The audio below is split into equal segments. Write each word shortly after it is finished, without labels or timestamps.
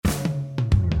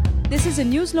This is a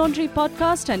News Laundry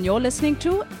podcast and you're listening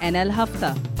to NL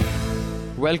Hafta.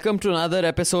 Welcome to another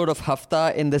episode of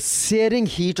Hafta in the searing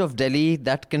heat of Delhi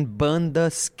that can burn the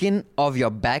skin of your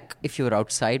back if you're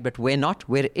outside, but we're not.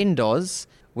 We're indoors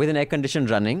with an air conditioner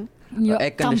running. Your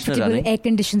comfortable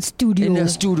air-conditioned studio. In a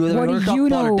studio. What do you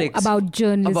know about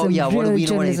journalism? What do we know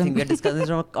journalism. anything? We're discussing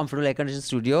from a comfortable air-conditioned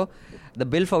studio. The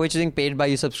bill for which is being paid by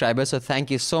you subscribers. So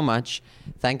thank you so much.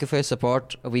 Thank you for your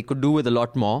support. We could do with a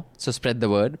lot more. So spread the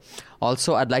word.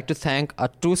 Also, I'd like to thank our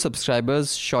two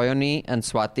subscribers, Shoyoni and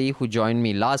Swati, who joined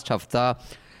me last Hafta.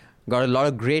 Got a lot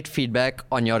of great feedback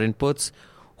on your inputs.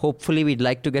 Hopefully, we'd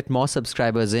like to get more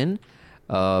subscribers in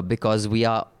because we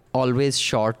are always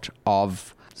short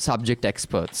of subject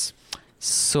experts.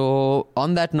 So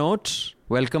on that note,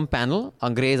 welcome panel.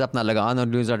 Angrez apna lagan aur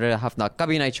news hafta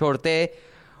kabhi nahi chhodte.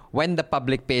 When the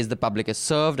public pays, the public is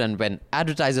served, and when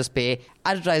advertisers pay,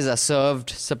 advertisers are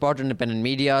served. Support independent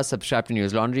media. Subscribe to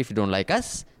News Laundry. If you don't like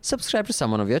us, subscribe to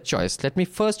someone of your choice. Let me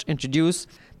first introduce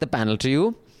the panel to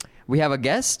you. We have a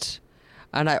guest,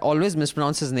 and I always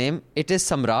mispronounce his name. It is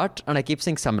Samrat, and I keep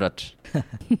saying Samrat.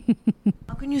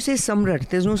 How can you say Samrat?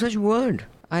 There's no such word.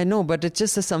 I know, but it's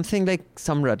just something like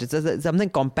Samrat. It's something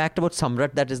compact about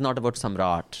Samrat that is not about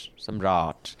Samrat.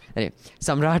 Samrat. Anyway,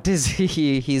 Samrat is,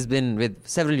 he's been with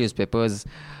several newspapers.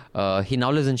 He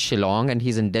now lives in Shillong and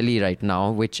he's in Delhi right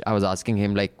now, which I was asking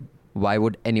him, like, why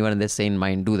would anyone in their sane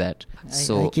mind do that?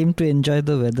 I came to enjoy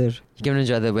the weather. You came to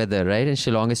enjoy the weather, right? And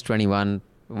Shillong is 21.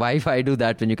 Why do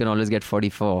that when you can always get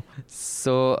 44?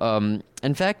 So,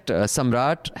 in fact,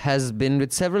 Samrat has been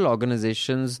with several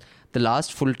organizations. The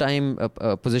last full-time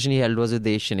position he held was with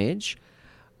the Asian Age.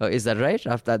 Is that right?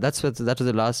 After that was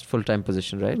the last full-time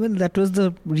position, right? Well, that was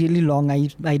the really long.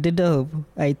 I did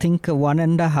I think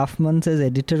 1.5 months as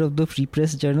editor of the Free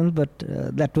Press Journal, but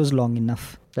that was long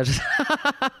enough.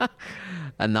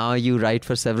 And now you write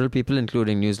for several people,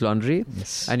 including News Laundry.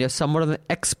 Yes. And you're somewhat of an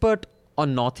expert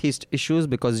on Northeast issues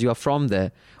because you are from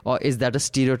there. Or is that a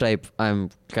stereotype I'm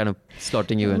kind of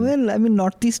slotting you in? Well, I mean,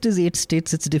 Northeast is 8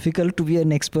 states. It's difficult to be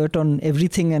an expert on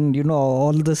everything and,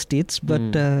 all the states.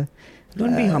 But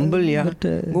Don't be humble, yeah.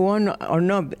 But, Go on, or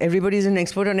no, everybody's an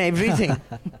expert on everything.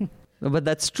 No, but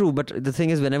that's true. But the thing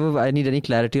is, whenever I need any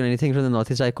clarity on anything from the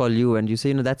Northeast, I call you and you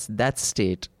say, that's that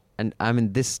state. And I'm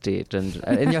in this state. And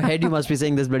in your head, you must be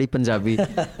saying this bloody Punjabi.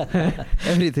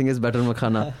 Everything is butter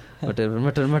makhana. Whatever,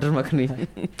 matar makhani.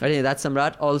 Anyway, that's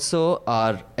Samrat. Also,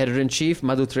 our editor-in-chief,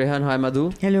 Madhu Trehan. Hi,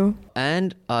 Madhu. Hello.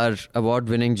 And our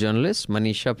award-winning journalist,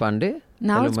 Manisha Pandey.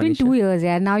 Now Hello, it's been Manisha. 2 years,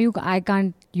 yeah. Now I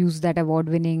can't use that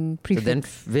award-winning So prefix. then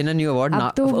win a new award. Now,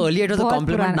 Ab to earlier it was a bahut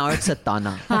compliment, purana. now it's a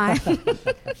tana. Haan.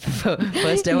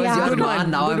 First I was Yeah. your Good ma,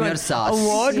 now I'm your sass.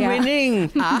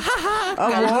 Award-winning.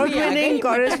 Award-winning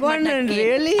correspondent,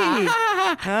 really?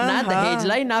 Na dahej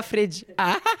lai, na fridge.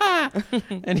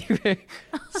 Anyway,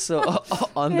 so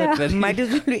on that very... Might as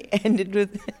well end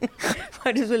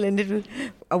it with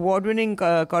award-winning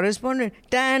correspondent.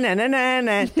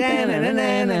 Ta-na-na-na-na,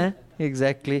 ta-na-na-na-na.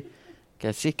 Exactly.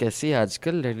 कैसी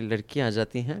आजकल लड़कियां आ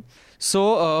जाती हैं.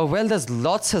 So, well, there's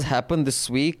lots has happened this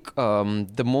week.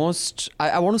 The most...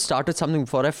 I want to start with something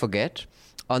before I forget.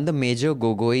 On the Major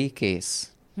Gogoi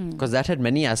case. Because that had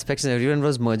many aspects and everyone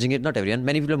was merging it. Not everyone.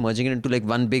 Many people are merging it into like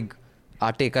one big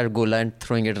aate ka gola and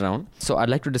throwing it around. So I'd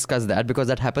like to discuss that because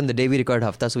that happened the day we recorded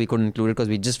Hafta, so we couldn't include it because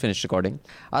we just finished recording.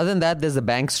 Other than that, there's the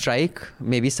bank strike.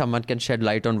 Maybe someone can shed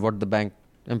light on what the bank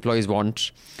employees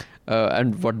want.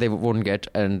 And what they won't get.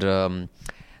 And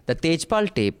the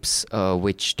Tejpal tapes,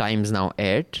 which Times now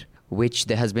aired, which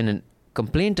there has been a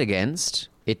complaint against,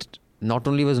 it not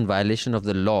only was in violation of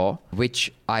the law,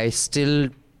 which I still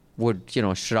would,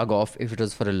 shrug off if it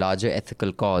was for a larger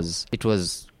ethical cause. It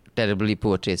was terribly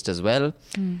poor taste as well.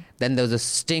 Then there was a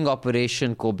sting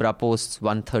operation, Cobra Post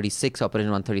 136, Operation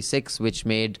 136, which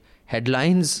made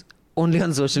headlines only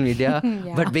on social media,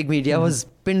 but big media was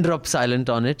pin drop silent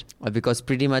on it because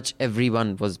pretty much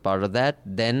everyone was part of that.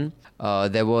 Then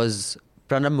there was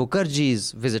Pranab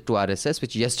Mukherjee's visit to RSS,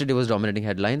 which yesterday was dominating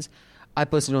headlines. I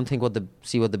personally don't think what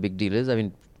the big deal is. I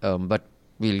mean, but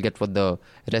we'll get what the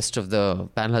rest of the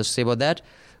panel has to say about that.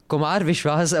 Kumar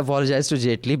Vishwas apologized to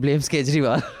Jaitley, blames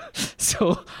Kejriwal.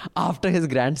 So after his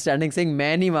grandstanding saying,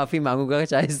 "Main nahi maafi manguga,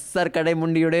 chahe sar kade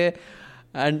mundi ude,"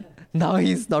 and now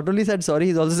he's not only said sorry,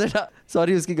 he's also said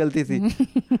sorry, uski galti thi.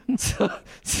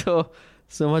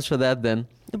 So much for that then.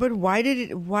 But why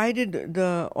did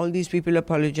all these people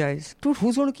apologize? Dude,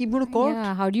 who's going to keep going to court?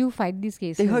 Yeah, how do you fight these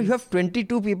cases? You have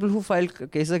 22 people who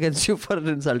filed case against you for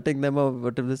insulting them or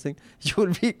whatever this thing. You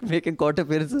will be making court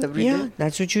appearances every day. Yeah,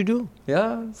 that's what you do.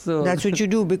 Yeah, so... That's what you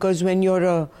do because when there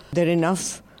are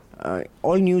enough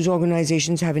all news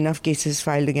organizations have enough cases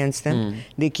filed against them.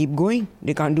 They keep going.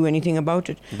 They can't do anything about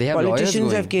it. They have Politicians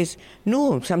lawyers have case.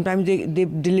 No, sometimes they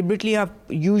deliberately are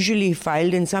usually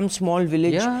filed in some small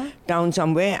village town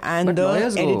somewhere, and But the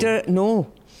lawyers go. editor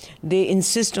they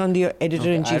insist on the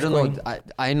editor-in-chief. I don't going. know.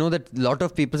 I know that a lot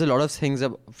of people say a lot of things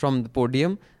from the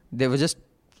podium. They were just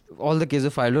all the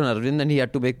cases filed on Arvind, and he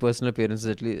had to make personal appearances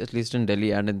at least in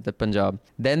Delhi and in the Punjab.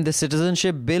 Then the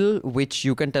citizenship bill, which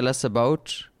you can tell us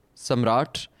about,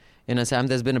 Samrat. In Assam,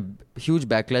 there's been a huge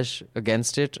backlash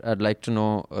against it. I'd like to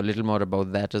know a little more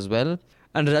about that as well.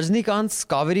 And Rajnikant's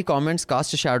Kaveri comments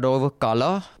cast a shadow over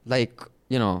Kala. Like,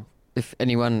 if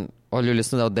anyone, all your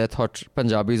listeners out there thought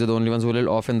Punjabis are the only ones who are a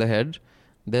little off in the head,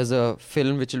 there's a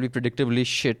film which will be predictably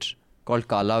shit called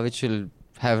Kala, which will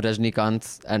have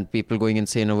Rajnikant and people going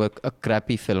insane over a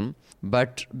crappy film.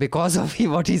 But because of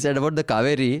what he said about the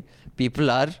Kaveri, people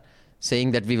are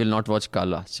saying that we will not watch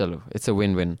Kala. Chalo, it's a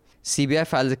win-win. CBI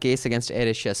files a case against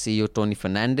AirAsia CEO Tony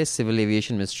Fernandes, civil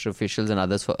aviation ministry officials and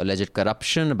others for alleged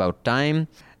corruption. About time.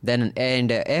 Then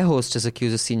an air hostess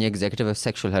accuses senior executive of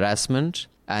sexual harassment.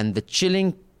 And the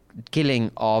chilling killing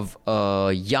of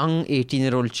a young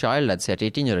 18-year-old child, I'd say,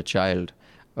 18-year-old child.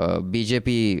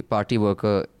 BJP party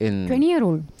worker in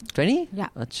 20-year-old. 20? Yeah.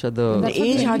 Achha, The That's what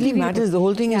age the hardly TV matters. The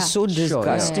whole thing is Yeah. so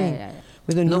disgusting. Yeah.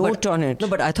 With a note on it. No,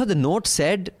 but I thought the note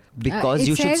said because It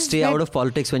you should says stay that- out of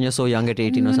politics when you're so young at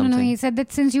 18 or something. No. He said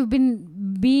that since you've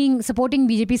been supporting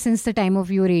BJP since the time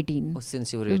of you were 18. Oh,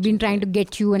 since you were We've 18. been trying to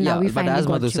get you, and now we but finally as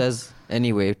got Madhu you. says,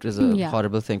 anyway, it was a Yeah.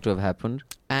 horrible thing to have happened.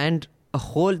 And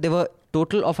there were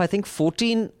total of, I think,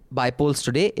 14 bypolls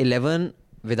today, 11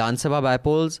 Vidhan Sabha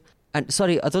bypolls. And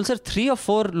sorry, Atul sir, 3 or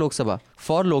 4 Lok Sabha?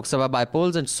 4 Lok Sabha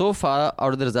bypolls, and so far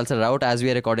out of the results are out as we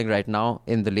are recording right now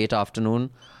in the late afternoon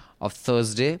of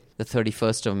Thursday, the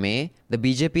 31st of May. The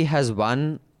BJP has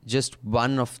won just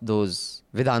one of those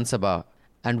Vidhan Sabha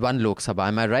and one Lok Sabha.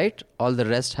 Am I right? All the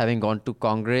rest having gone to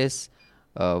Congress.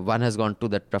 One has gone to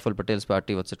that Praful Patel's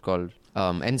party, what's it called?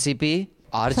 NCP.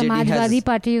 RJD Samajwadi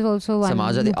Party is also one.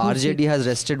 Samajwadi. Nupur RJD seat. has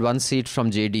wrested one seat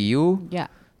from JDU. Yeah.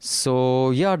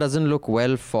 So, doesn't look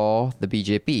well for the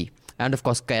BJP. And of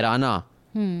course, Kairana,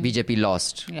 BJP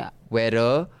lost. Yeah.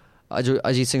 Where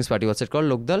Ajit Singh's party, what's it called?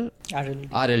 Lokdal?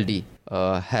 RLD.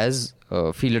 Has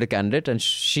fielded a candidate and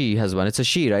she has won. It's a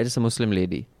she, right? It's a Muslim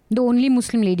lady. The only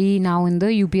Muslim lady now in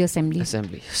the UP Assembly.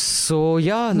 So,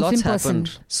 lots Muslim happened.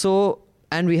 person. So,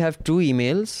 and we have 2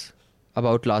 emails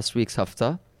about last week's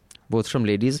Hafta, both from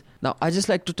ladies. Now, I just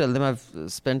like to tell them I've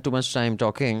spent too much time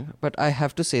talking, but I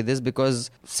have to say this because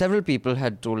several people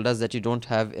had told us that you don't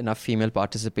have enough female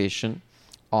participation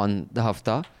on the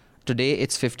Hafta. Today,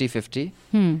 it's 50-50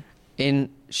 in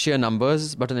sheer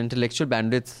numbers, but on intellectual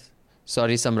bandwidth,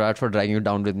 sorry, Samrat, for dragging you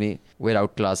down with me. We're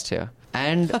outclassed here.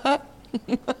 And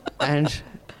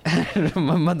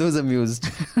Madhu's amused.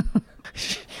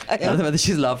 I don't know whether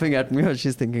she's laughing at me or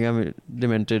she's thinking I'm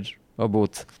demented or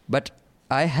both. But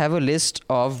I have a list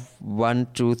of 1,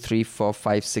 2, 3, 4,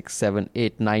 5, 6, 7,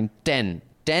 8, 9, 10.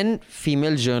 10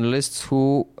 female journalists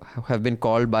who have been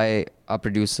called by our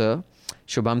producer,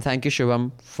 Shubham. Thank you,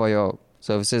 Shubham, for your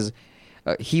services.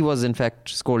 He was in fact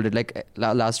scolded like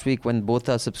last week when both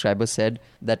our subscribers said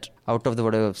that out of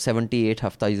the 78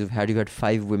 haftas you've had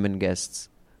 5 women guests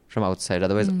from outside.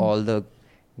 Otherwise, all the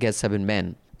guests have been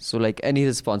men. So like any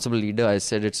responsible leader, I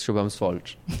said it's Shubham's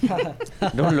fault.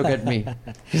 Don't look at me.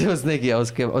 उसने किया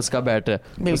उसका bat है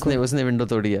उसने window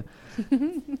तोड़ी है.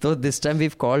 So this time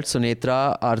we've called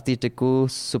Sunetra, Aarti Tikku,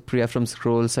 Supriya from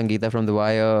Scroll, Sangeeta from The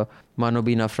Wire,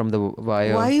 Manobina from The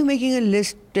Wire. Why are you making a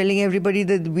list telling everybody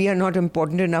that we are not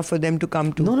important enough for them to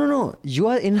come to? No. You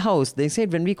are in-house. They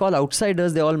said when we call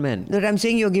outsiders, they're all men. That I'm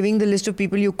saying you're giving the list of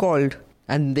people you called.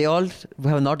 And they all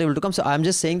were not able to come. So I'm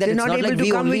just saying that They're it's not able like to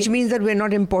we come, only... which means that we're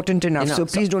not important enough. So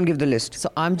please don't give the list.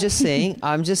 So I'm just saying,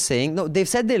 no, they've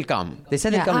said they'll come. They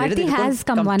said they'll come later. Aarti They has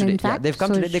couldn't come one, today. in fact. They've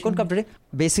come So today. They couldn't come today.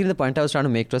 Basically, the point I was trying to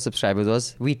make to our subscribers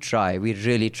was, we try. We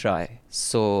really try.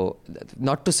 So,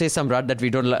 not to say, Samrat, that we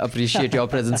don't appreciate your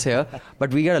presence here,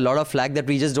 but we get a lot of flack that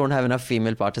we just don't have enough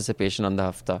female participation on the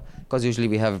Hafta. Because usually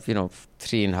we have,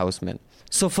 3 in-house men.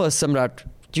 So first, Samrat,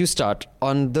 you start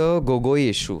on the Gogoi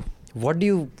issue. What do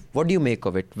you make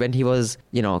of it? When he was,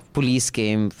 police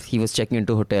came, he was checking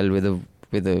into a hotel with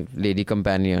a lady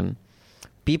companion.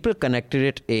 People connected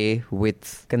it A,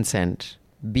 with consent,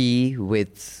 B,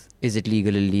 with is it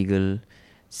legal, illegal,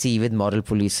 C, with moral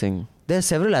policing. There are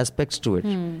several aspects to it.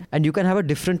 And you can have a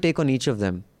different take on each of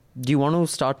them. Do you want to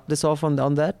start this off on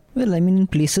that? Well, I mean, in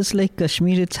places like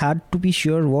Kashmir, it's hard to be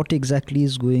sure what exactly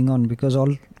is going on because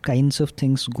all kinds of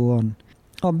things go on.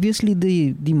 Obviously,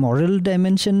 the moral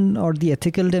dimension or the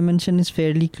ethical dimension is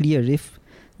fairly clear. If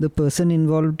the person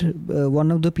involved,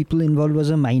 one of the people involved was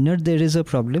a minor, there is a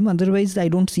problem. Otherwise, I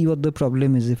don't see what the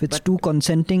problem is. If it's two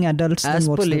consenting adults, then what's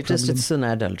the problem? As per latest, it's an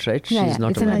adult, right? Yeah, She's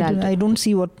not it's a an minor. adult. I don't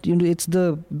see what, it's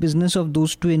the business of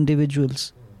those two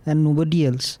individuals and nobody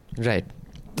else. Right.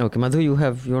 Okay, Madhu, you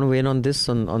want to weigh in on this,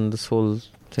 on this whole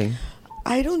thing?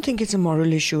 I don't think it's a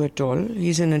moral issue at all.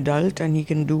 He's an adult and he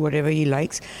can do whatever he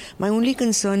likes. My only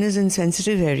concern is in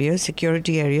sensitive areas,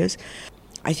 security areas.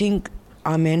 I think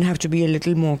our men have to be a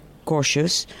little more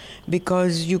cautious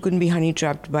because you can be honey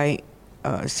trapped by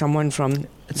someone from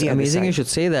It's the amazing other you side. should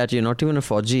say that. You're not even a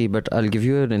Fauji, but I'll give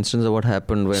you an instance of what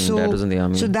happened when Dad was in the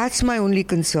army. So that's my only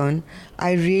concern.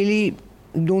 I really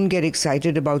don't get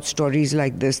excited about stories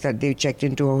like this, that they checked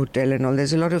into a hotel and all.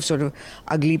 There's a lot of sort of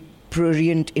ugly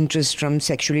prurient interest from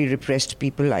sexually repressed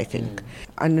people, I think.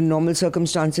 Under normal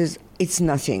circumstances, it's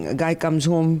nothing. A guy comes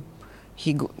home,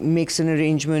 he makes an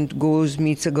arrangement, goes,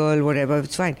 meets a girl, whatever,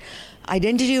 it's fine.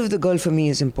 Identity of the girl for me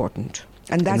is important.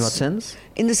 And that's in what sense?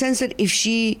 In the sense that if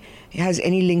she has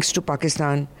any links to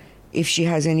Pakistan, if she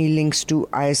has any links to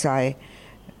ISI,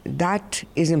 that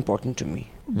is important to me.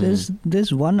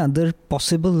 There's one other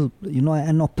possible,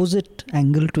 an opposite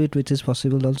angle to it which is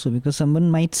possible also, because someone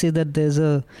might say that there's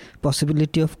a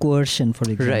possibility of coercion,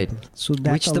 for example. Right. So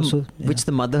that which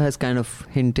the mother has kind of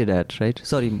hinted at, right?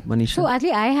 Sorry, Manisha. So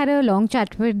actually, I had a long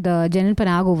chat with General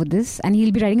Panag over this, and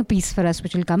he'll be writing a piece for us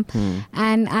which will come.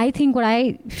 And I think what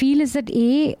I feel is that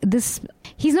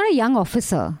he's not a young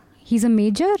officer. He's a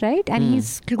major, right? And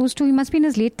he's close to, he must be in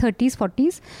his late 30s,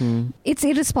 40s. It's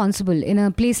irresponsible. In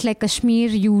a place like Kashmir,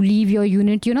 you leave your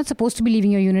unit. You're not supposed to be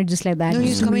leaving your unit just like that. No,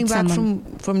 he's coming back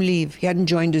someone. from leave. He hadn't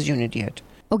joined his unit yet.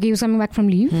 Okay, he was coming back from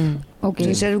leave. Okay. So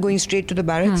instead of going straight to the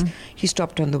barracks, he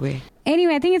stopped on the way.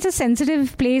 Anyway, I think it's a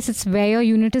sensitive place. It's where your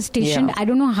unit is stationed. Yeah. I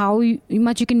don't know how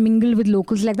much you can mingle with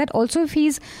locals like that. Also,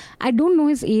 I don't know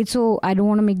his age, so I don't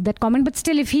want to make that comment. But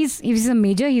still, if he's a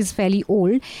major, he's fairly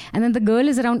old. And then the girl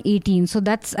is around 18. So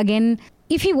that's, again,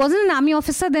 if he wasn't an army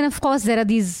officer, then of course there are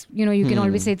these, you can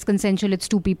always say it's consensual, it's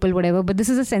two people, whatever. But this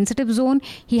is a sensitive zone.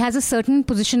 He has a certain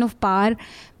position of power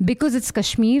because it's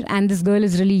Kashmir and this girl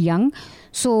is really young.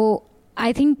 So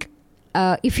I think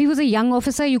if he was a young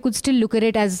officer, you could still look at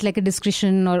it as like a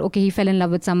discretion, or okay, he fell in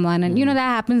love with someone. And that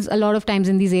happens a lot of times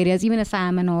in these areas, even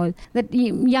Assam and all, that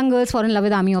young girls fall in love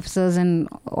with army officers and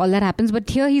all that happens. But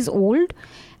here he's old.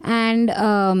 And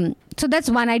so that's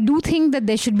one. I do think that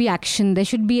there should be action. There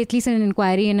should be at least an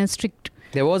inquiry and a strict...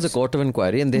 There was a court of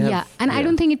inquiry and they have... Yeah, and I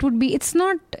don't think it would be... It's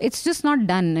just not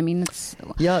done. I mean, it's...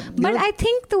 Yeah. But I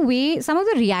think the way... Some of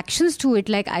the reactions to it,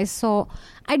 like I saw...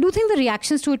 I do think the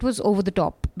reactions to it was over the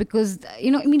top. Because,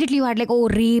 immediately you had like, oh,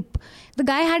 rape. The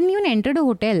guy hadn't even entered a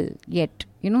hotel yet.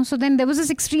 So then there was this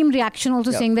extreme reaction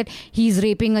also saying that he's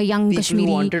raping a young People Kashmiri.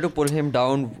 who wanted to pull him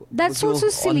down. That's also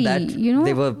silly,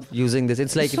 They were using this.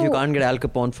 It's like if you can't get Al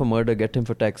Capone for murder, get him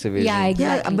for tax evasion. Yeah,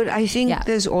 exactly. Yeah, but I think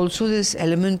there's also this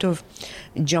element of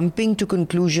jumping to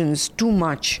conclusions too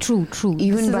much. True.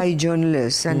 Even by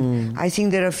journalists. And I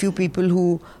think there are a few people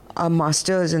who are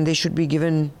masters and they should be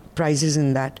given prizes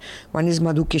in that. One is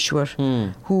Madhu Kishwar,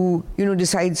 who,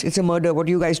 decides it's a murder. What are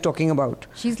you guys talking about?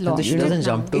 She's lost. She doesn't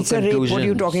jump to It's a conclusion. rape. What are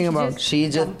you talking about? She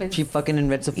fucking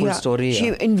invents a full story.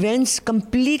 She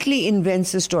completely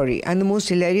invents the story. And the most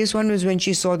hilarious one was when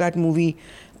she saw that movie,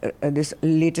 this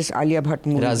latest Alia Bhatt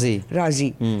movie.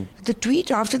 Razi. The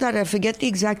tweet after that, I forget the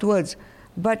exact words,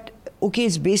 but okay,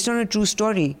 it's based on a true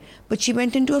story. But she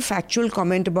went into a factual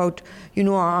comment about,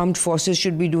 our armed forces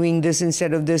should be doing this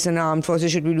instead of this, and our armed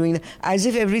forces should be doing that, as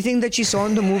if everything that she saw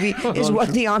in the movie is what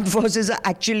the armed forces are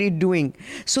actually doing.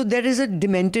 So there is a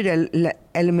demented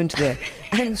element there.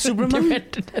 And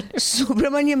Subramaniam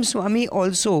Swamy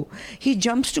also, he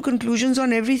jumps to conclusions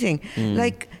on everything.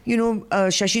 Like,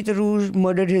 Shashi Tharoor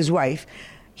murdered his wife.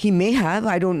 He may have,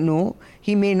 I don't know.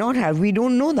 He may not have. We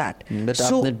don't know that. But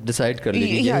आपने decide कर लिया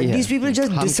कि यही है. These people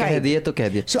just हम decide. कह दिए तो कह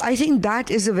दिए. So I think that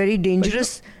is a very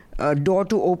dangerous door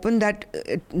to open. That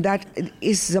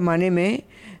इस ज़माने में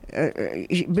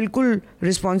बिल्कुल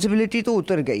responsibility तो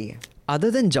उतर गई है.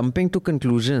 Other than jumping to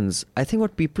conclusions, I think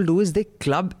what people do is they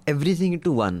club everything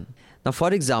into one. Now,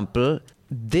 for example,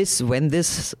 when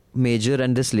this major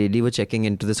and this lady were checking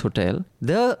into this hotel,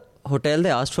 the hotel, they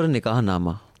asked for a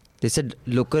nikah-nama. They said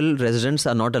local residents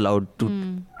are not allowed to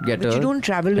get her. But you don't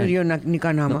travel with your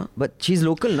nikah-nama. No, but she's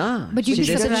local, na. But you She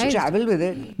just doesn't arrived. travel with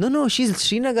it. No, she's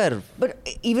Srinagar. But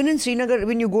even in Srinagar,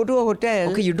 when you go to a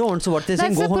hotel... Okay, you don't. So what they're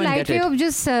saying, That's go a home and polite get way it. of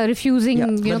just refusing,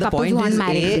 But the couples point who aren't is,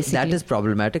 married, basically. that is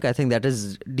problematic. I think that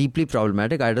is deeply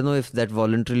problematic. I don't know if that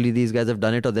voluntarily these guys have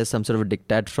done it or there's some sort of a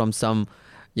diktat from some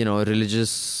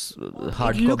religious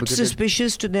hardcore. It looked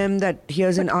suspicious to them that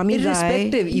here's an army guy.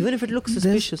 Irrespective, even if it looks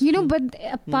suspicious. But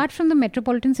apart from the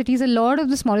metropolitan cities, a lot of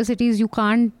the smaller cities, you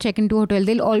can't check into a hotel.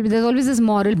 There's always this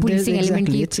moral policing element.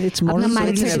 It's moral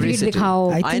policing in every city.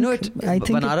 I know it.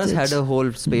 Banaras had a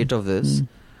whole spate of this.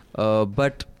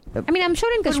 But I'm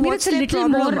sure in Kashmir it's a little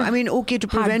more. Okay, to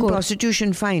prevent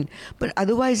prostitution, fine. But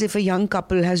otherwise, if a young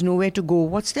couple has nowhere to go,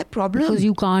 what's their problem? Because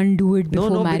you can't do it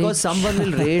before marriage. Because someone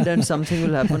will raid and something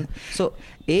will happen. So,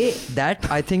 that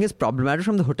I think is problematic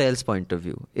from the hotel's point of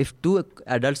view. If two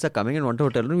adults are coming and want a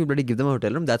hotel room, you better give them a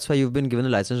hotel room. That's why you've been given a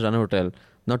license to run a hotel,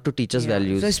 not to teach us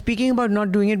values. So, speaking about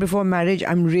not doing it before marriage,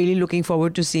 I'm really looking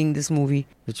forward to seeing this movie.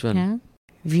 Which one? Yeah.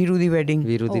 Viru the Wedding.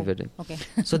 Wedding. Okay.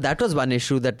 So that was one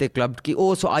issue that they clubbed.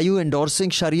 So are you endorsing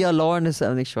Sharia law? And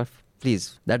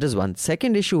please, that is one.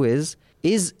 Second issue is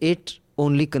it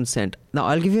only consent? Now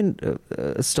I'll give you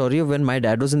a story of when my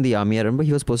dad was in the army. I remember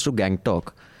he was supposed to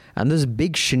Gangtok, and this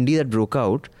big shindy that broke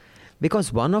out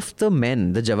because one of the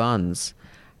men, the Jawans,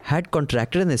 had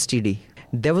contracted an STD.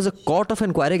 There was a court of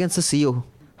inquiry against the CEO.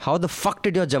 How the fuck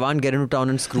did your Jawan get into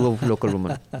town and screw a local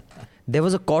woman? There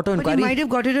was a court of inquiry. But he might have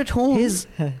got it at home.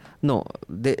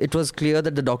 It was clear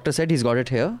that the doctor said he's got it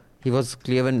here. He was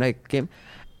clear when I came.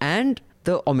 And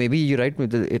or maybe you're right,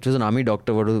 it was an army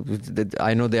doctor.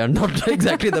 I know they are not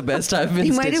exactly the best. I've been.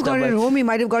 He might have got it at home. He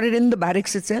might have got it in the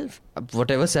barracks itself.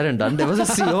 Whatever said and done, there was a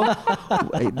CO.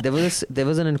 there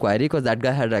was an inquiry because that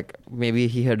guy had maybe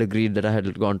he had agreed that I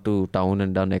had gone to town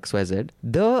and done XYZ.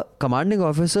 The commanding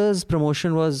officer's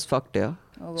promotion was fucked. Yeah.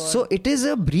 Oh, so it is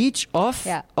a breach of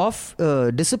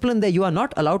discipline there. You are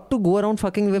not allowed to go around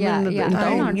fucking women in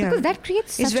town. Because that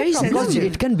creates such a problem. Because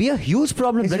it can be a huge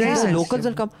problem. The locals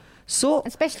will come. So,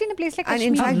 especially in a place like Kashmir.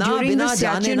 And in fact, during the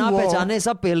Siachen war,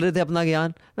 सब पेल रहे थे अपना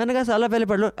ज्ञान. मैंने कहा साला पहले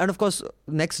पढ़ लो. And of course,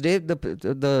 next day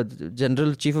the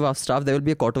general chief of our staff, there will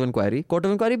be a court of inquiry. Court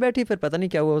of inquiry बैठी फिर पता नहीं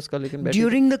क्या हुआ उसका लेकिन बैठी.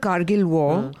 During the Kargil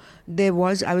war,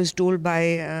 I was told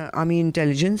by army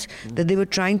intelligence that they were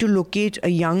trying to locate a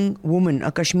young woman,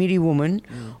 a Kashmiri woman,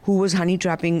 who was honey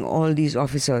trapping all these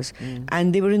officers,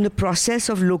 and they were in the process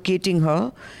of locating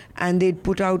her, and they'd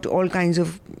put out all kinds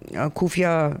of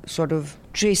khufia sort of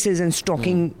traces and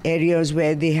stalking areas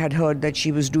where they had heard that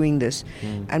she was doing this.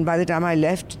 And by the time I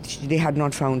left, they had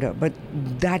not found her. But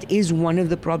that is one of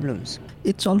the problems.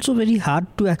 It's also very hard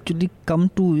to actually come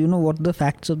to, what the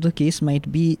facts of the case might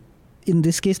be. In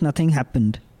this case, nothing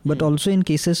happened. But also in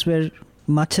cases where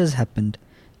much has happened.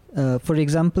 For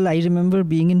example, I remember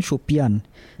being in Shopian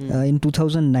in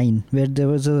 2009, where there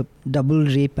was a double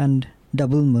rape and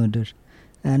double murder.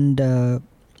 And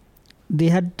they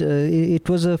had it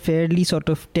was a fairly sort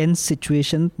of tense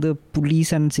situation. The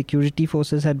police and security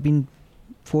forces had been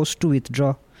forced to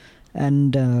withdraw,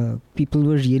 and people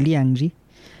were really angry.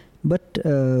 But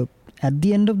at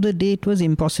the end of the day, it was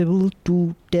impossible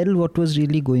to tell what was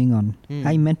really going on.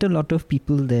 I met a lot of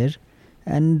people there,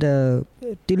 and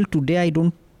till today I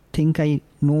don't think I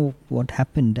know what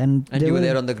happened. And you were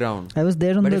there on the ground. I was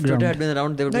there on the ground. But if Twitter had been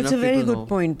around, there would be enough people. That's a very good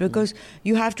point, because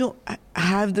you have to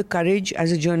have the courage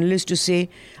as a journalist to say,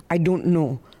 I don't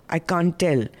know, I can't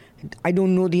tell, I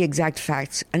don't know the exact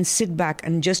facts, and sit back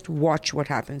and just watch what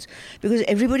happens. Because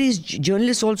everybody is,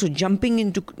 journalists also, jumping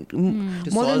into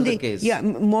more than the case. Yeah,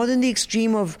 more than the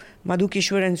extreme of Madhu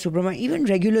Kishwar and Subramanian, even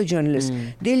regular journalists,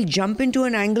 they'll jump into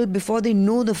an angle before they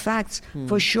know the facts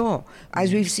for sure,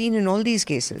 as we've seen in all these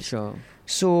cases. Sure.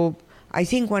 So I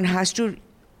think one has to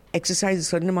exercise a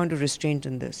certain amount of restraint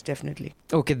in this, definitely.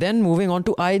 Okay, then moving on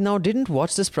to, I now didn't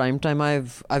watch this prime time.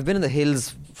 I've been in the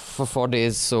hills for 4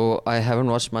 days, so I haven't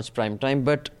watched much prime time.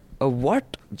 But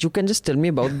what you can just tell me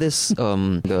about this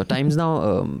the Times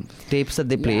Now tapes that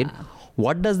they played?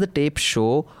 What does the tape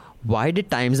show? Why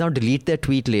did Times Now delete their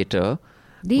tweet later?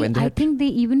 I think they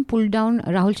even pulled down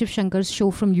Rahul Shivshankar's show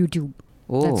from YouTube.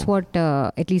 Oh. That's what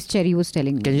at least Cherry was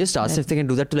telling me. Can you just ask if they can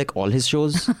do that to like all his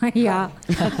shows? Yeah,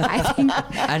 I think.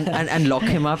 and lock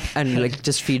him up and like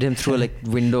just feed him through a like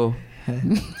window.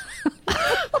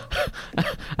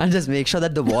 And just make sure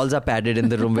that the walls are padded in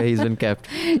the room where he's been kept.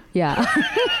 Yeah.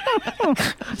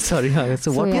 Sorry.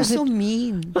 So what You're was so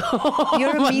mean.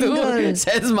 You're a mean girl.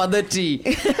 Says Mother T.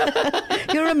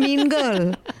 You're a mean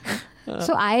girl.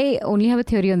 So I only have a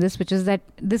theory on this, which is that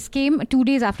this came 2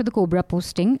 days after the Cobra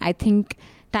posting. I think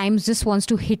Times just wants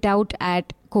to hit out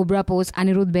at Cobra post,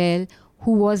 Anirudh Bahl,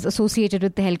 who was associated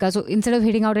with Tehelka. So instead of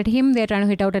hitting out at him, they're trying to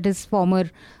hit out at his former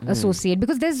associate,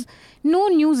 because there's no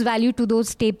news value to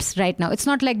those tapes right now. It's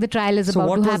not like the trial is about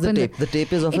to happen. So what was the tape? The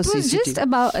tape is of a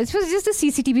CCTV. It was just the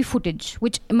CCTV footage,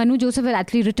 which Manu Joseph had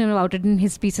actually written about it in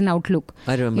his piece in Outlook.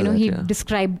 I remember that, he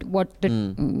described what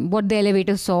the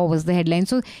elevator saw was the headline.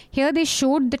 So here they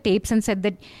showed the tapes and said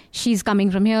that she's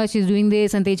coming from here, she's doing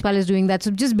this, and Tejpal is doing that.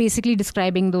 So just basically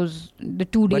describing the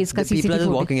 2 days But the CCTV people are just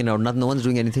footage. walking in and out. No one's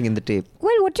doing anything in the tape.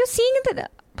 Well, what you're seeing in the...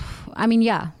 I mean,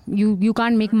 you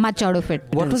can't make much out of it.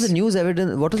 What was the news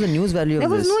evidence? What was the news value of There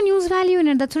this? was no news value in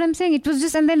it. That's what I'm saying. It was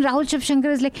just, and then Rahul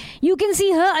Shivshankar is like, you can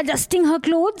see her adjusting her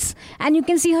clothes, and you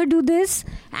can see her do this,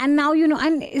 and now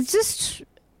and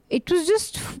it was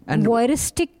just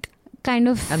voyeuristic kind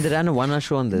of. And they ran a 1 hour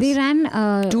show on this. They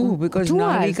ran 2 because 2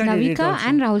 hours, Navika did it Navika also.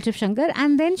 and Rahul Shivshankar,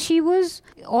 and then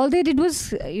all they did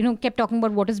was kept talking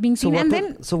about what is being seen, I'm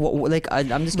just The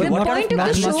what point of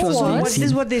the show was- This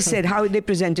is what they said, how they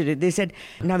presented it. They said,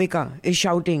 Navika is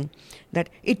shouting that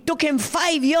it took him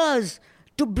 5 years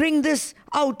to bring this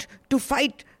out, to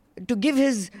fight, to give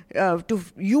to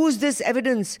use this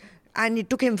evidence, and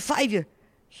it took him 5 years.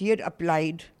 He had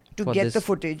applied to For get this the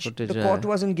footage. The yeah. court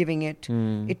wasn't giving it.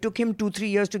 It took him 2-3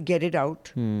 years to get it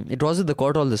out. It was at the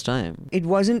court all this time. It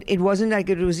wasn't like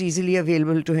it was easily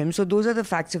available to him. So those are the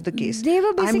facts of the case. They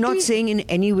were I'm not basically- saying in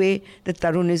any way that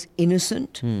Tarun is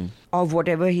innocent of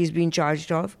whatever he's been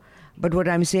charged of. But what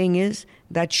I'm saying is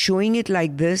that showing it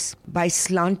like this, by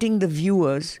slanting the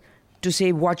viewers to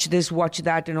say, watch this, watch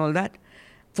that and all that.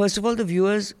 First of all, the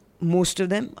viewers, most of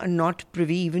them are not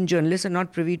privy, even journalists are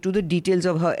not privy to the details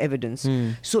of her evidence.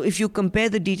 So if you compare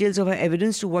the details of her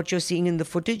evidence to what you're seeing in the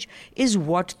footage, is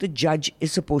what the judge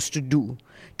is supposed to do.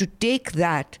 To take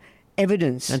that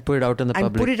evidence And put it out in the and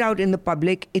public. put it out in the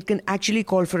public, it can actually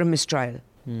call for a mistrial.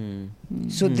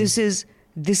 So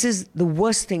this is the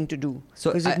worst thing to do,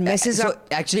 because it messes so up.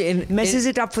 actually, messes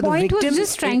it up for the Point victim. was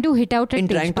just trying to hit out at in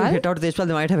trying to Tejpal. hit out Tejpal,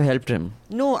 they might have helped him.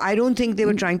 No, I don't think they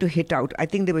were trying to hit out. I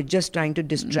think they were just trying to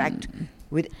distract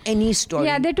with any story.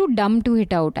 Yeah, they're too dumb to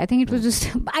hit out. I think it was just...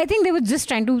 I think they were just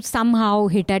trying to somehow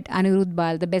hit at Anirudh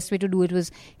Bal. The best way to do it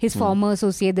was his former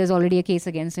associate. There's already a case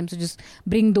against him. So just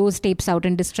bring those tapes out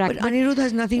and distract. But Anirudh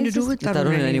has nothing to it's do just- with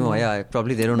Tarun anymore. Yeah,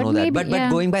 probably they don't But know that. maybe, But yeah.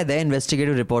 going by their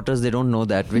investigative reporters, they don't know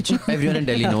that, which everyone in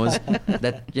Delhi knows.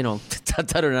 That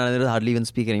Tarun and Anirudh hardly even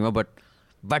speak anymore.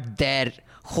 But their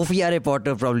Khufia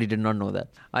reporter probably did not know that.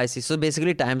 I see. So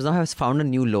basically, Times Now has found a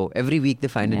new low. Every week they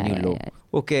find a new low. Yeah.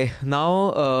 Okay,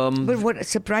 now... But what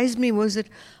surprised me was that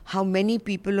how many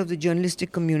people of the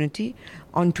journalistic community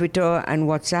on Twitter and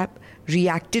WhatsApp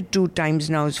reacted to Times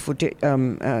Now's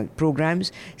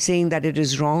programs, saying that it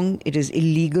is wrong, it is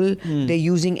illegal, they're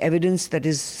using evidence that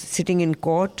is sitting in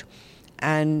court.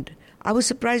 And I was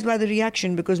surprised by the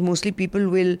reaction, because most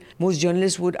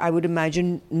journalists would, I would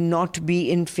imagine, not be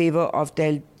in favor of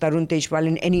Tarun Tejpal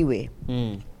in any way.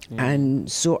 And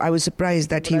so I was surprised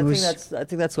that I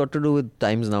think that's got to do with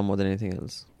Times Now more than anything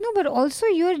else. No, but also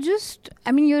it's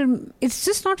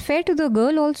just not fair to the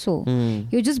girl also.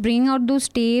 You're just bringing out those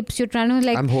tapes. You're trying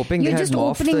to I'm hoping you're they had just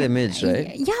morphed the image,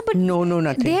 right? Yeah, but No,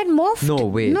 nothing. they had morphed. No,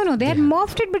 wait. No, they had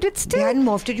morphed it, but it's They still... hadn't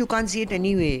morphed it, you can't see it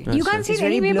anyway. You can't see It's it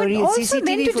very anyway, blurry. but It's also CCTV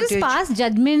then to just footage. pass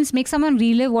judgments, make someone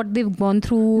relive what they've gone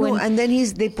through. No, and then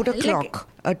they put a Like- clock,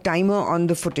 a timer on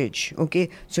the footage. Okay,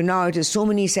 so now it is so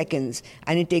many seconds,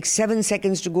 and it takes 7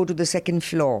 seconds to go to the second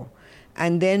floor,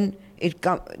 and then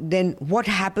then what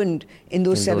happened in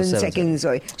those 7 seconds?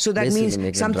 So that Basically means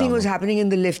making something drama. was happening in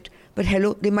the lift. But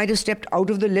hello, they might have stepped out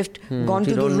of the lift, gone You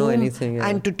to the don't know room, anything, yeah.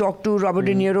 and to talk to Robert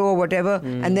De Niro or whatever,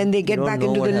 and then they get don't back know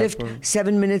into what the lift happened.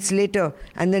 7 minutes later,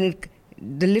 and then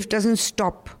the lift doesn't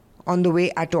stop on the way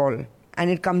at all,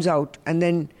 and it comes out,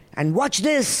 and watch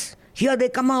this. Here they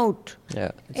come out.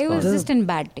 Yeah. It was just in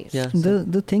bad taste. Yeah.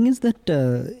 The thing is that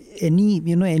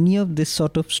any of this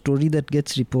sort of story that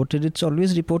gets reported, it's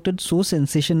always reported so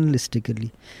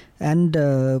sensationalistically, and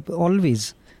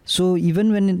always. So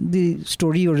even when the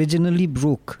story originally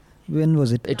broke, when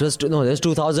was it? It was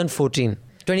 2014.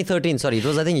 2013, sorry. It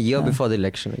was, I think, a year before the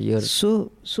election. A year.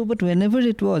 So, but whenever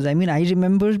it was, I mean, I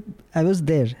remember I was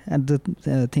there at the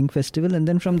Think Festival, and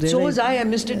then from there. So was I. I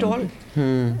missed it all.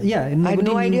 Yeah, and I had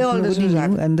no nobody idea all nobody this was knew.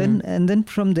 happening. And then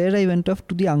from there I went off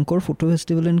to the Angkor Photo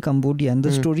Festival in Cambodia, and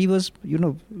the story was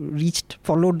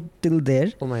followed till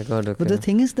there. Oh my God. Okay. But the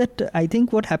thing is that I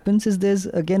think what happens is there's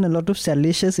again a lot of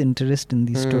salacious interest in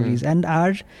these stories, and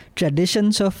our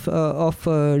traditions of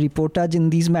reportage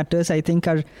in these matters, I think,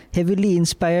 are heavily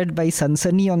inspired by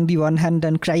Sansani on the one hand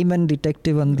and Crime and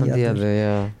Detective on the other.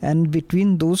 Yeah. And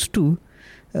between those two,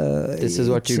 This is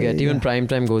what you get. Even Prime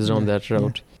Time goes down that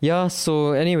route. Yeah,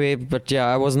 so anyway, but yeah,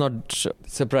 I was not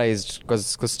surprised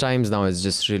because Times now is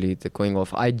just really going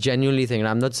off. I genuinely think, and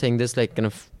I'm not saying this like in a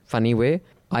funny way,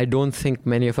 I don't think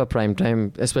many of our prime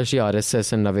time, especially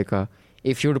RSS and Navika,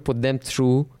 if you were to put them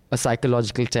through a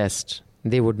psychological test,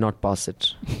 they would not pass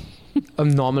it. A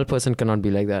normal person cannot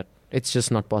be like that. It's just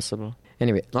not possible.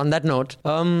 Anyway, on that note,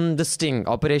 the Sting,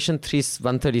 Operation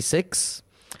 136,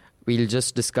 we'll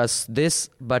just discuss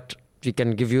this, but we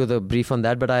can give you the brief on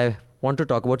that, but I want to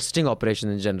talk about Sting Operation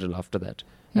in general after that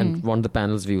and want the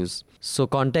panel's views. So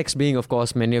context being, of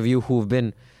course, many of you who've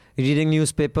been reading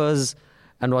newspapers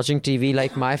and watching TV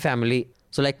like my family.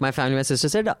 So like my family, my sister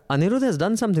said, Anirudh has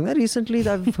done something recently.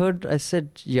 I've heard. I said,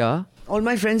 yeah. All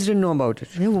my friends didn't know about it.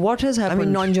 Yeah, what has happened? I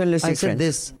mean, non-journalistic I said friends.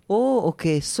 this. Oh,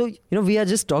 okay. So, we are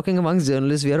just talking amongst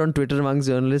journalists. We are on Twitter amongst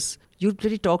journalists. You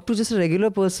really talk to just a regular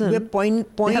person. We're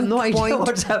They have no idea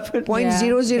what's happened.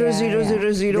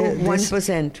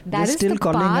 0.00001%. That is still the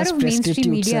calling power us of mainstream prostitutes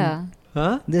media.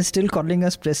 Huh? They're still calling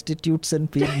us prostitutes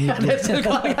and paid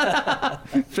media.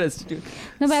 Prostitute.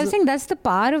 No, but I was saying that's the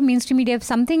power of mainstream media. If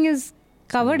something is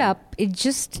covered up, it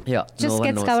just no one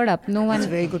gets knows. covered up. No That's a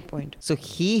one. very good point. So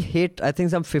he hit, I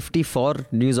think, some 54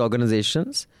 news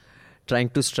organizations trying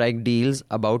to strike deals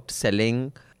about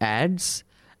selling ads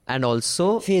and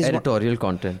also Phase one. editorial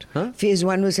content. Huh? Phase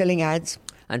 1 was selling ads.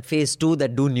 And phase 2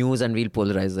 that do news and will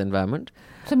polarize the environment.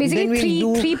 So basically,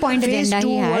 three-point agenda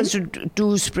he had. Phase 2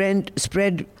 was to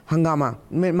spread hangama.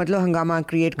 मतलब hangama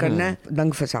create करना है,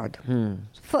 दंग फसाद.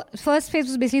 First phase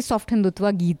was basically soft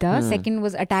Hindutva, Gita. Second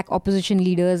was attack opposition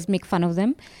leaders, make fun of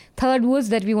them. Third was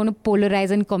that we want to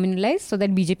polarize and communalize so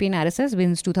that BJP and RSS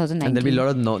wins 2019. And there'll be a lot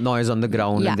of noise on the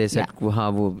ground. Yeah, And they said, I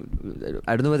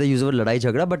don't know whether they use the word ladai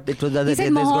jhagda, but it was that He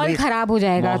said माहौल खराब हो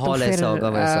जाएगा तो माहौल ऐसा होगा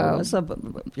वैसा होगा.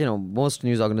 फिर So, most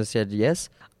news organizations said yes.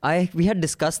 We had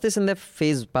discussed this in the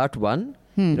phase part 1.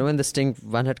 When the Sting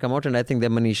 1 had come out, and I think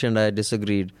that Manish and I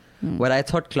disagreed. Where I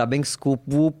thought clubbing Scoop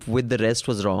Whoop with the rest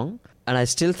was wrong. And I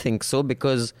still think so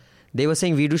because they were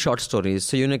saying we do short stories.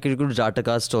 So you could do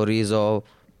Jataka stories or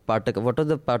Partaka. What are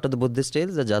the part of the Buddhist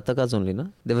tales? The Jatakas only, na?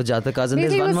 There were Jatakas and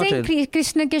there's one more tale.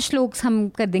 Krishna के श्लोक्स हम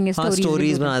कर देंगे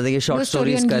stories बना देंगे, short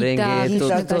stories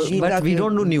करेंगे. But we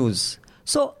don't do news.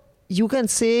 So you can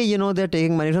say, they're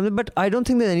taking money from it, but I don't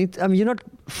think there's any. I mean, you're not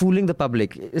fooling the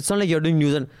public. It's not like you're doing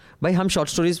news and भाई हम short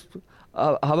stories.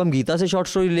 हम गीता से short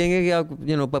story लेंगे या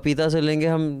पपीता से लेंगे,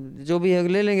 हम जो भी है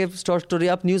ले लेंगे शॉर्ट स्टोरी.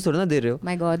 आप न्यूज़ थोड़ा ना दे रहे हो.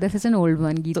 My God, this is an old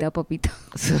one, Gita पपीता.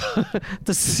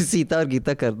 तो सीता और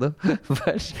गीता कर दो.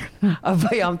 बट अब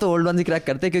भाई हम तो ओल्ड वन ही क्रैक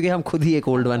करते हैं क्योंकि हम खुद ही एक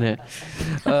ओल्ड वन है.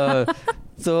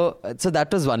 So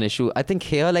that was one issue. I think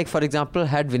here, like for example,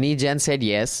 had Vinny Jain said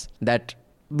yes, that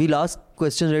we'll ask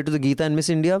questions related to the Gita and Miss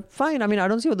India, fine. I mean, I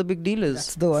don't see what the big deal is.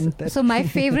 That's the one. So my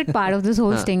favorite part of this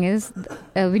whole thing is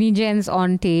Vinny Jain's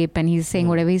on tape and he's saying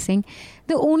whatever he's saying.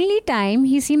 The only time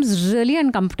he seems really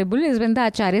uncomfortable is when the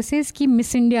Acharya says कि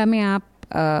Miss India में आप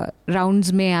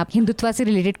rounds में आप हिंदुत्व से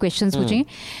related questions पूछें.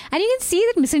 And you can see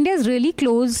that Miss India is really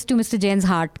close to Mr. Jain's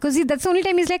heart because that's the only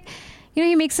time he's like,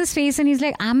 he makes his face and he's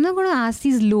like, I'm not going to ask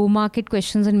these low market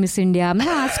questions on Miss India. I'm not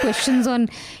going to ask questions on,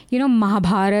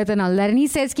 Mahabharat and all that. And he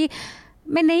says कि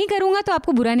मैं नहीं करूँगा तो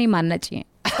आपको बुरा नहीं मानना चाहिए.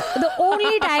 The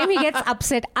only time he gets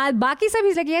upset. Baki sab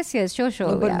he's like, yes, sure.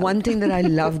 No, but one thing that I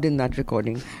loved in that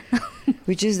recording,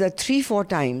 which is that 3-4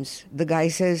 times the guy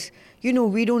says,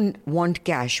 we don't want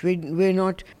cash. We're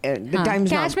not. The times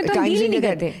cash now. में तो Times deal he in नहीं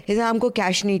that. करते. He says, हमको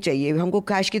cash नहीं चाहिए. हमको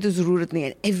cash की तो ज़रूरत नहीं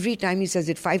है. Every time he says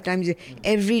it, 5 times.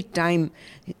 Every time,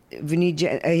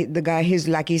 the guy, his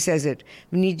lackey says it.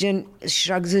 Vinny Jain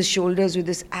shrugs his shoulders with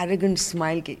this arrogant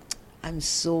smile. I'm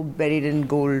so buried in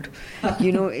gold.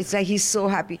 It's like he's so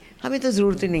happy. हमें तो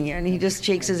ज़रूरत नहीं है. And he just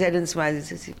shakes his head and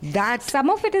smiles. That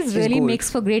some of it is really gold. makes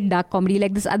for great dark comedy.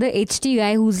 Like this other HT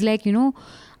guy who's like, you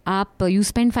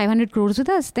spend 500 crores with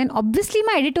us, then obviously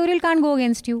my editorial can't go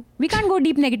against you. We can't go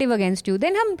deep negative against you.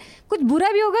 Then हम कुछ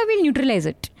बुरा भी होगा, we'll neutralize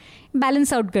it.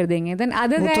 Balance out कर देंगे. Then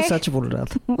other guy. वो तो सच बोल रहा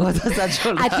था.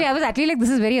 Actually, I was actually like,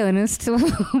 this is very earnest. So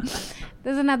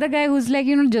there's another guy who's like,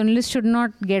 journalists should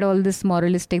not get all this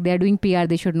moralistic. They're doing PR.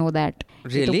 They should know that.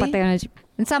 Really?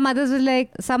 And some others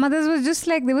were just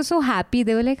like, they were so happy.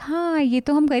 They were like, हाँ, ये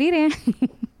तो हम कर ही रहे हैं.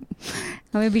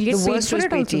 The worst was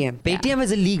Paytm. Paytm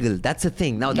is illegal. That's the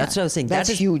thing. Now that's what I was saying. That's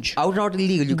that is huge. Outright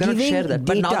illegal. You cannot Giving share that.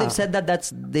 But now data. they've said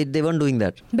that they weren't doing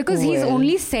that. Because he's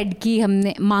only said कि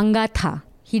हमने मांगा था.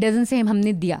 He doesn't say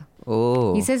हमने दिया.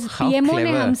 Oh, He says how PMO ने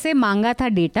clever. हमसे मांगा था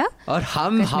डेटा. और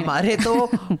हमारे तो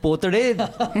पोतड़े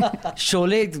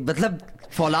शोले मतलब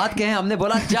फौलाद के हैं. हमने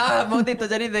बोला जा मोदी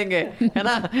तुझे नहीं देंगे, है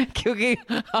ना, क्योंकि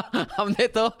हमने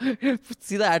तो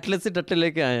सीधा एटलस से टट्टे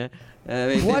लेके आए हैं.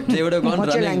 What? They would have gone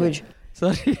What's your running. language?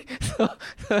 Sorry.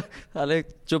 अरे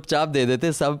चुपचाप दे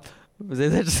देते सब. They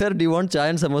said, sir, do you want chai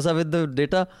and samosa with the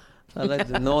data?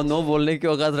 No बोलने की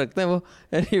औकात रखते हैं वो.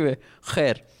 Anyway,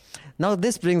 खैर. Now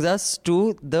this brings us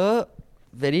to the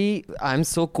very I'm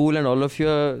so cool and all of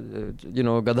your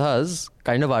gadhas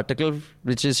kind of article,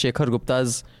 which is Shekhar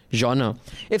Gupta's genre.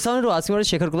 If someone were to ask me what is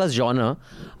Shekhar Gupta's genre,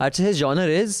 I'd say his genre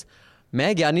is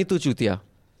मैं ज्ञानी तू चूतिया.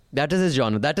 That is his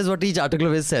genre. That is what each article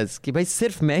of his says. कि भाई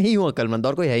सिर्फ मैं ही हूँ अकलमंद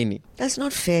और कोई है ही नहीं. That's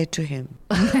not fair to him.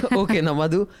 Okay, now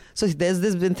Madhu. So there's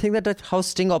this thing that how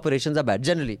sting operations are bad.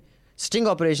 Generally, sting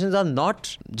operations are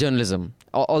not journalism.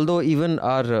 Although even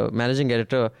our managing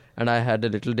editor and I had a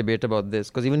little debate about this,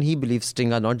 because even he believes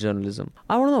sting are not journalism.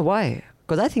 I want to know why.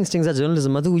 Because I think stings are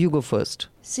journalism. Madhu, you go first.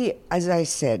 See, as I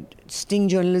said, sting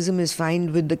journalism is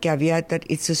fine with the caveat that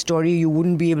it's a story you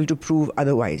wouldn't be able to prove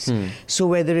otherwise. So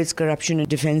whether it's corruption in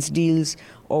defense deals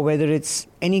or whether it's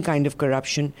any kind of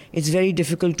corruption, it's very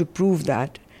difficult to prove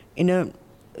that in a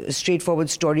straightforward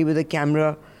story with a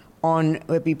camera on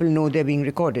where people know they're being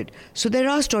recorded. So there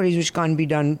are stories which can't be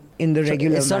done in the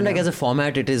regular It's not manner. like as a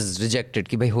format it is rejected.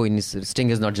 Ki bhai,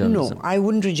 sting is not journalism. No, I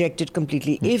wouldn't reject it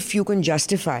completely. If you can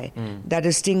justify that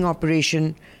a sting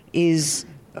operation is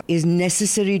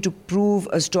necessary to prove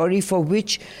a story for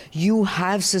which you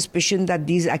have suspicion that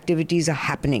these activities are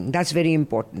happening. That's very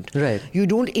important. Right. You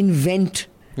don't invent,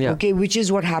 okay, which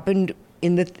is what happened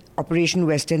in the Operation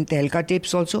West End Tehelka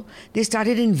tapes also. They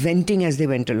started inventing as they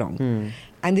went along.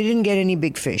 And they didn't get any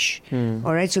big fish.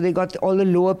 All right, so they got all the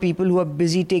lower people who are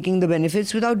busy taking the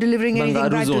benefits without delivering anything back to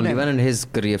them. Bangaru's only one and his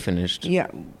career finished. Yeah.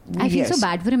 I feel so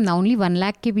bad for him now. Only 1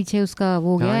 lakh के पीछे उसका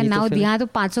वो गया. And now यहाँ तो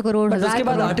 500 crore. But उसके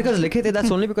बाद articles लिखे थे.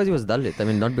 That's only because he was Dalit. I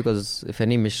mean, not because if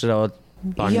any Mishra or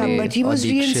Pandey. Yeah, but he was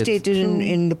Dikshit. reinstated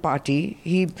in the party.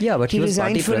 He was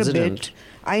resigned party for president. a bit.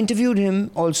 I interviewed him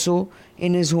also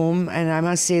in his home, and I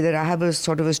must say that I have a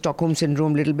sort of a Stockholm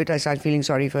syndrome little bit. I start feeling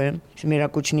sorry for him. Mera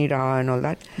kuch nahi raha and all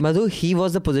that. Madhu, he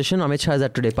was the position Amit Shah is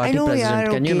at today, party I know, president.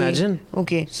 yaar, Can you okay. imagine?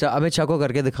 Okay. So, Amit Shah को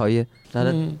करके दिखाओ ये.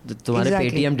 तुम्हारे Exactly.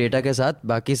 Paytm data के साथ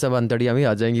बाकी सब अंतड़ियां भी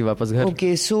आ जाएंगी वापस घर.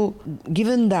 Okay, so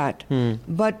given that,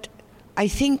 but I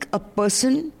think a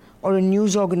person or a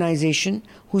news organization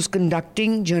who's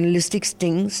conducting journalistic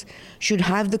stings should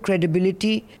have the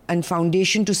credibility and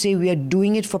foundation to say we are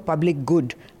doing it for public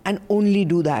good and only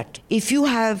do that. If you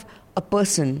have a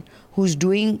person who's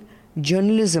doing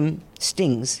journalism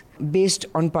stings based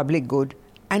on public good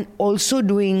and also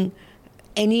doing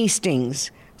any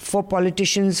stings for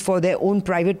politicians for their own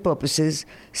private purposes,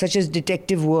 such as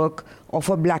detective work or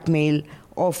for blackmail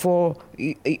or for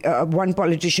one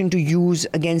politician to use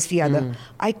against the other,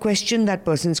 I question that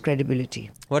person's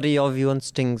credibility. What are your view on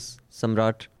stings,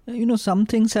 Samrat? Some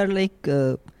things are like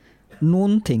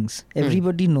known things.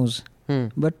 Everybody knows.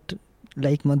 But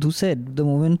like Madhu said, the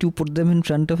moment you put them in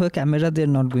front of a camera, they're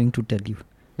not going to tell you.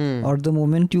 Or the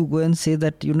moment you go and say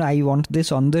that, I want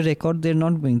this on the record, they're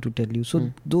not going to tell you. So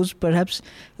those perhaps,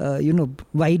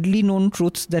 widely known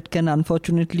truths that can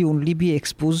unfortunately only be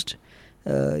exposed,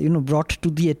 brought to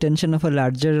the attention of a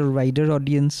larger or wider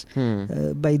audience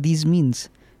by these means.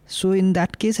 So in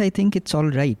that case, I think it's all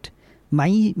right.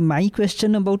 My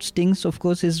question about stings, of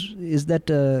course, is that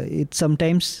it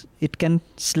sometimes it can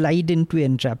slide into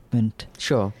entrapment.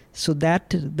 Sure. So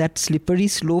that slippery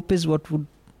slope is what would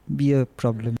be a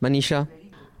problem. Manisha?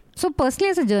 So personally,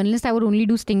 as a journalist, I would only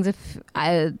do stings if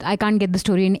I can't get the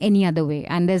story in any other way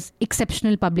and there's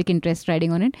exceptional public interest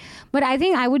riding on it. But I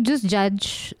think I would just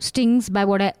judge stings by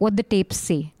what the tapes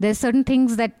say. There's certain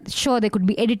things that, sure, there could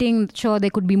be editing, sure, there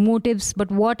could be motives, but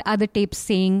what are the tapes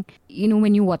saying,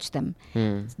 when you watch them?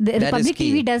 The Republic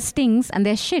TV does stings and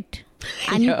they're shit.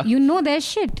 And you know they're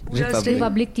shit.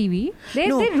 Republic TV. They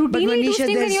routinely do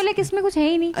stings and you're like, isme kuch hai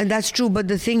hi nahi. And that's true, but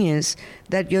the thing is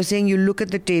that you're saying you look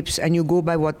at the tapes and you go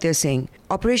by what they're saying.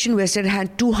 Operation West End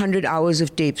had 200 hours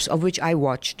of tapes, of which I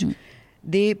watched.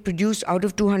 They produced, out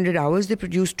of 200 hours, they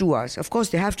produced 2 hours. Of course,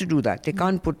 they have to do that. They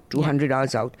can't put 200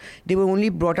 hours out. They were only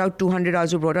brought out, 200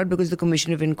 hours were brought out because the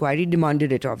Commission of Inquiry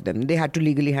demanded it of them. They had to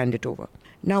legally hand it over.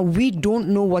 Now, we don't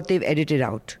know what they've edited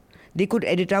out. They could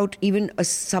edit out even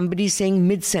somebody saying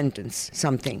mid-sentence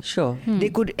something. Sure. They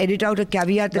could edit out a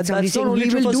caveat that But somebody that's not saying, only we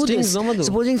true will for do stings, this. no, Madhu.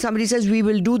 Supposing somebody says, we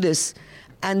will do this,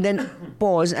 and then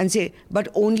pause and say, but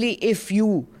only if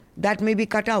you, that may be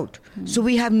cut out. So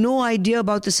we have no idea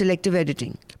about the selective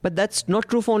editing. But that's not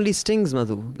true for only stings,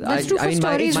 Madhu. That's true for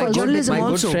stories my also. Journalism good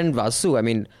also. friend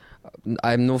Vasu,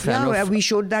 I'm no fan of... we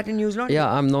showed that in News Laundry.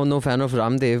 Yeah, I'm no fan of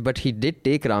Ramdev, but he did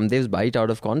take Ramdev's bite out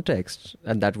of context.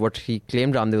 And that what he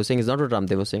claimed Ramdev was saying is not what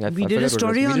Ramdev was saying. We did a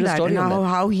story on that, and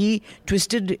how he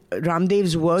twisted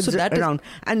Ramdev's words around.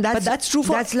 And but that's true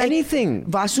for anything.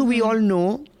 Vasu, we all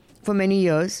know, for many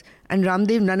years, and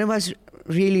Ramdev, none of us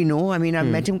really know. I mean, I've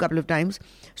met him a couple of times.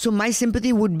 So my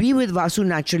sympathy would be with Vasu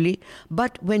naturally,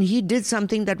 but when he did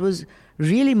something that was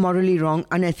really morally wrong,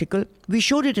 unethical, we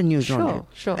showed it in News Roundup.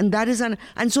 Sure. And that is and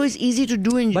so it's easy to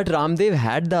do in. But Ramdev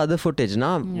had the other footage,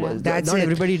 na? Yeah. That's not it.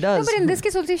 everybody No, does. but in this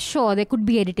case also, sure, there could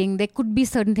be editing, there could be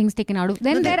certain things taken out of.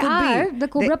 Then No, there there could are be. the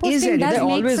Cobra There is posting editing. does There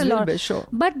makes always a will lot, be, sure.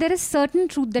 but there is certain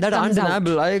truth that That comes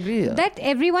undeniable, out. I agree. Yeah. That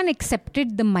everyone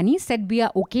accepted the money, said we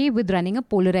are okay with running a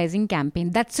polarizing campaign.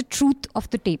 That's the truth of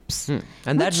the tapes.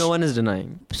 And that Which- no one is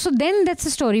denying. So then that's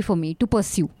a story for me to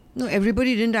pursue. No,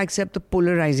 everybody didn't accept the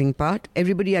polarizing part.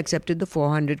 Everybody accepted the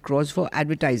 400 crores for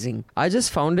advertising. I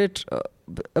just found it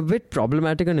a bit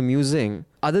problematic and amusing.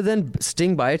 Other than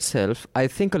Sting by itself, I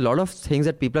think a lot of things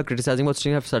that people are criticizing about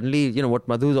Sting have suddenly, what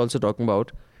Madhu is also talking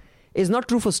about, is not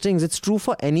true for Stings. It's true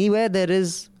for anywhere there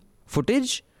is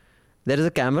footage, there is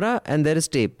a camera, and there is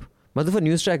tape. Madhu, for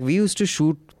News Track, we used to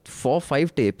shoot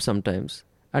 4-5 tapes sometimes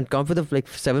and come up with a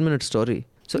 7-minute story.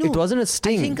 So No, it wasn't a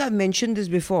Sting. I think I've mentioned this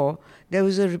before. There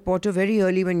was a reporter very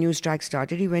early when News Track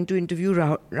started. He went to interview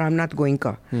Ramnath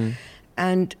Goenka.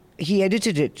 And he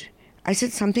edited it. I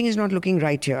said, something is not looking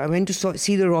right here. I went to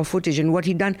see the raw footage. And what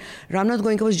he'd done, Ramnath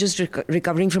Goenka was just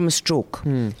recovering from a stroke.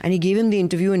 And he gave him the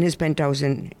interview in his penthouse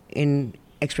in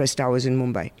Express Towers in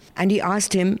Mumbai. And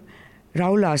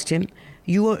Rahul asked him,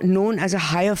 you are known as a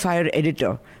higher fire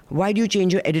editor. Why do you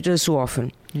change your editors so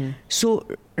often? So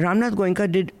Ramnath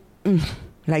Goenka did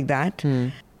like that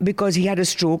because he had a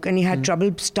stroke and he had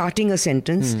trouble starting a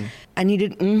sentence. And he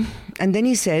did and then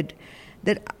he said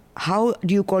that, how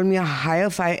do you call me a higher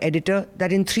fire editor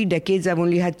that in 3 decades I've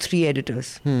only had 3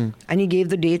 editors? And he gave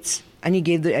the dates and he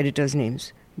gave the editors'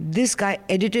 names. This guy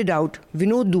edited out,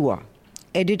 Vinod Dua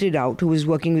edited out, who was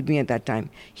working with me at that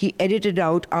time. He edited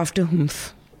out after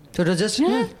humph. So it was just...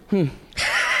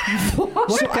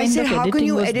 What So I kind said, of how can editing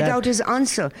you was edit that? out his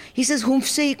answer? He says, humph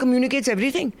se he communicates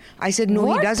everything. I said,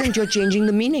 no, he doesn't. You're changing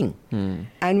the meaning.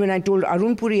 And when I told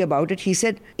Arun Puri about it, he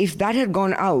said, if that had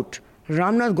gone out,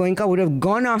 Ramnath Goenka would have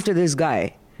gone after this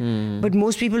guy. But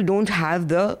most people don't have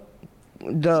the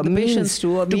patience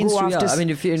to go after I mean,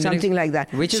 if you're something like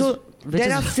that. Which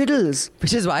there are fiddles.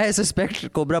 Which is why I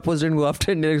suspect Cobra Post didn't go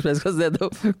after Indian Express, because they're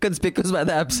the conspicuous by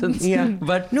the absence. Yeah.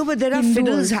 But there are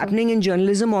fiddles happening in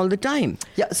journalism all the time.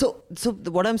 yeah, so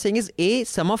what I'm saying is,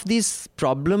 some of these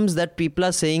problems that people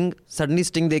are saying, suddenly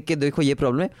Sting देख के देखो ये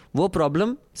problem है, वो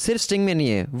problem सिर्फ Sting में नहीं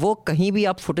है, वो कहीं भी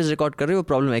आप footage record कर रहे हो, वो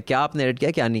problem है, क्या आपने edit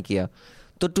किया, क्या नहीं किया.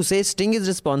 So to say Sting is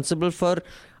responsible for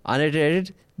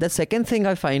unedited, the second thing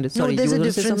I find... Sorry, there's you a were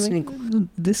gonna say difference, something? Nico.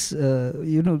 This,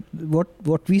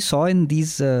 what we saw in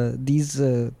these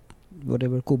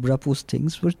whatever Cobra Post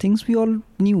things were things we all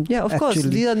knew. Yeah, of course,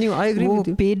 actually. these are new. I agree with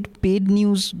you. Paid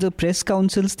news, the press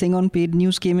council's thing on paid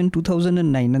news came in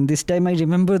 2009, and this time I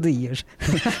remember the year.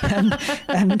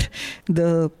 and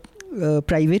the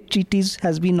private treaties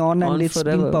has been on and it's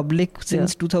forever. been public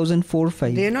since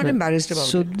 2004-5. They're not embarrassed about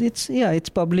So it. it's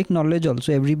public knowledge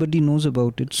also. Everybody knows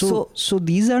about it. So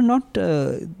these are not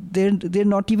they're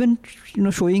not even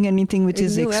showing anything which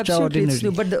is No, absolutely, extraordinary. it's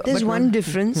new, but There's one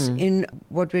difference in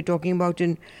what we're talking about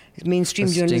in mainstream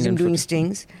Sting journalism and doing footage.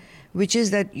 stings, which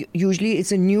is that usually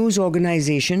it's a news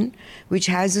organization which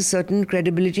has a certain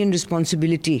credibility and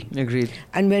responsibility. Agreed.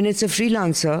 And when it's a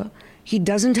freelancer, he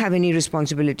doesn't have any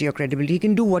responsibility or credibility. He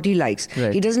can do what he likes.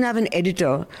 Right. He doesn't have an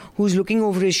editor who's looking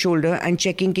over his shoulder and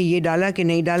checking कि ये डाला कि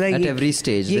नहीं डाला. At ये- every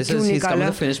stage. ये This क्यों is he's come निकाला.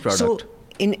 with a finished product. So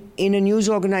in a news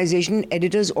organization,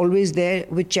 editors always there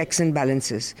with checks and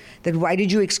balances. That why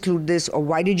did you exclude this, or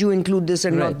why did you include this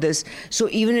and Right. not this? So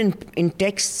even in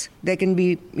texts there can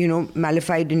be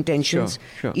malified intentions.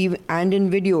 Sure. And in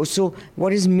video. So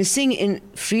what is missing in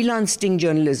freelance sting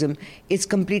journalism, it's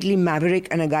completely maverick,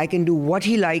 and a guy can do what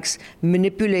he likes,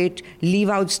 manipulate, leave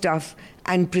out stuff,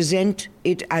 and present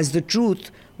it as the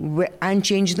truth and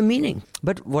change the meaning.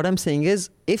 But what I'm saying is,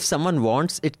 if someone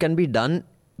wants, it can be done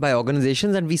by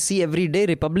organizations, and we see every day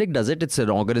Republic does it. It's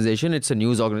an organization, it's a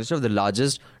news organization of the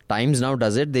largest. Times now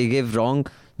does it. They give wrong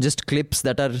just clips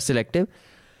that are selective.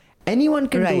 Anyone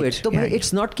can do Right, it. So yeah.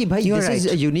 it's not ki bhai, You're this is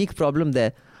right. a unique problem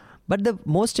there. But the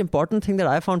most important thing that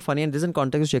I found funny, and this is in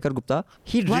context with Shekhar Gupta,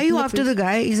 Why are you after the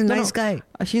guy? He's a nice guy.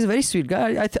 He's a very sweet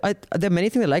guy. There are many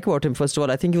things I like about him. First of all,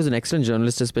 I think he was an excellent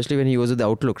journalist, especially when he was with the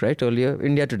Outlook, right? Earlier,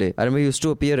 India Today. I remember he used to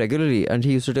appear regularly and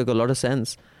he used to take a lot of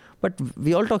sense. But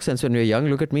we all talk sense when we were young.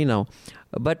 Look at me now.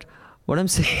 But what I'm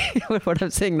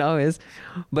saying now is,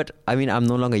 but I mean, I'm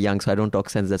no longer young, so I don't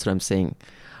talk sense. That's what I'm saying.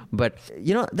 But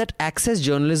that access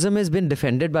journalism has been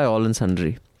defended by all and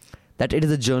sundry. That it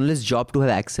is a journalist's job to have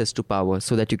access to power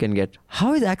so that you can get.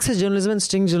 How is access journalism and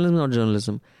sting journalism not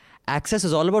journalism? Access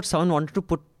is all about someone wanting to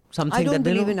put something I don't that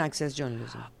they believe know. in access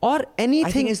journalism. Or anything.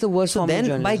 I think it's the worst so form of then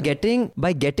journalism.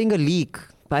 by getting a leak,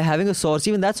 by having a source,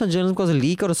 even that's not journalism, because a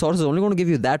leak or a source is only going to give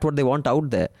you that what they want out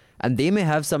there, and they may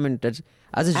have some intention.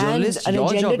 As a journalist, and an your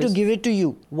agenda job to is give it to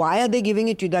you. Why are they giving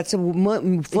it to you? That's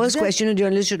the first question a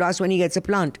journalist should ask when he gets a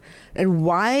plant. And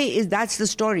why is that's the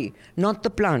story, not the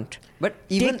plant? But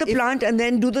even take the plant and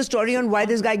then do the story on why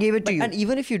this guy gave it to you. And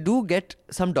even if you do get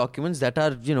some documents that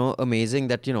are, amazing,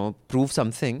 that, prove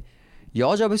something,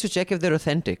 your job is to check if they're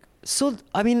authentic. So,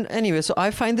 I mean, anyway, so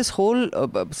I find this whole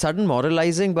sudden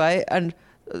moralizing by, and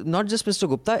not just Mr.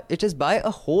 Gupta, it is by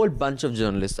a whole bunch of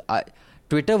journalists.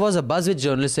 Twitter was abuzz with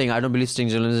journalists saying, I don't believe sting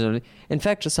journalism. In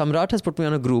fact, Samrat has put me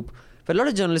on a group where a lot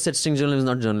of journalists said sting journalism is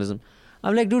not journalism.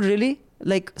 I'm like, dude, really?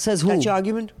 Like, says who? That's your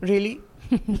argument? Really?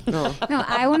 No,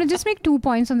 I want to just make 2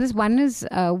 points on this. One is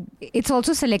it's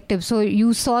also selective. So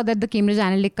you saw that the Cambridge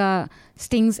Analytica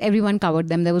stings, everyone covered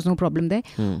them. There was no problem there.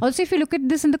 Also, if you look at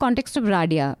this in the context of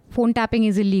Radia, phone tapping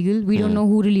is illegal. We don't know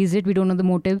who released it. We don't know the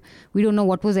motive. We don't know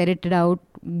what was edited out.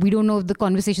 We don't know if the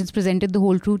conversations presented the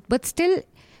whole truth. But still,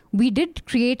 we did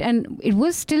create, and it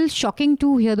was still shocking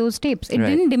to hear those tapes. It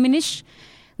didn't diminish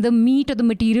the meat or the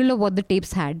material of what the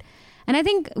tapes had. And I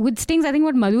think with stings, I think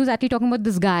what Madhu is actually talking about,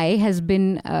 this guy has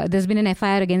been, there's been an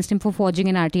FIR against him for forging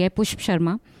an RTI, Pushp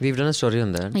Sharma. We've done a story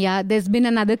on that. Yeah, there's been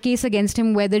another case against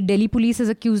him where the Delhi police has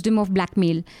accused him of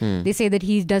blackmail. They say that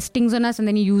he does stings on us and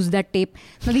then he used that tape.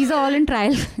 Now these are all in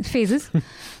trial phases.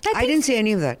 I didn't say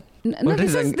any of that. No,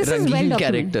 this is well documented.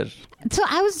 Character. So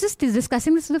I was just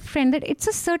discussing this with a friend that it's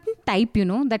a certain type,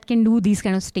 that can do these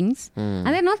kind of stings.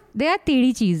 And they are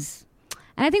tedi cheese.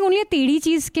 And I think only a tedi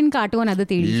cheese can kato another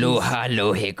tedi cheese. Loha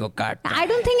lohe ko kaat. I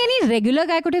don't think any regular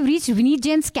guy could have reached Vineet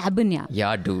Jain's cabin, yeah.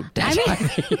 Yeah, dude. I mean,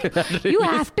 you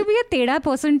have to be a teda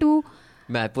person to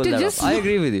pull that off. I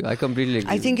agree with you. I completely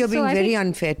agree. I think you're being I very think-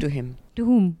 unfair to him. To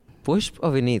whom? Pushp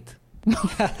or Vineet?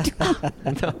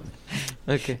 No.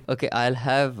 Okay, I'll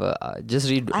have, just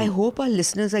read. I hope our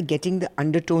listeners are getting the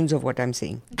undertones of what I'm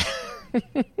saying.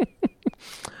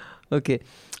 Okay,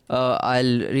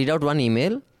 I'll read out one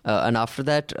email, and after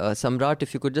that, Samrat,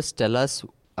 if you could just tell us,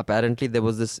 apparently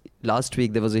last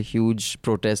week there was a huge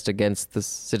protest against this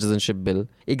citizenship bill,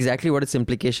 exactly what its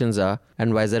implications are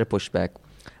and why is there a pushback.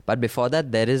 But before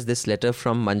that, there is this letter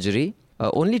from Manjari.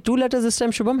 Only 2 letters this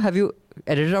time, Shubham. Have you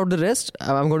edited out the rest?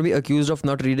 I'm going to be accused of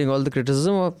not reading all the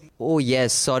criticism. Oh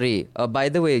yes, sorry. By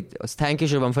the way, thank you,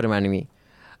 Shubham, for reminding me.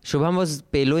 Shubham was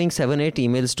payloading 7-8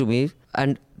 emails to me,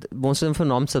 and most of them for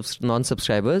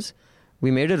non-subscribers.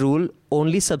 We made a rule,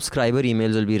 only subscriber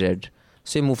emails will be read.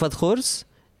 So Mufat Khors,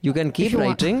 you can keep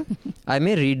writing. I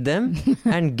may read them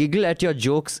and giggle at your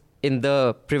jokes in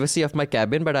the privacy of my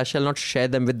cabin, but I shall not share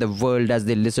them with the world as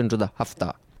they listen to the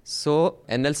Hafta. So,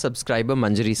 NL subscriber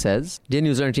Manjari says, Dear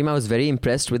New Zealand team, I was very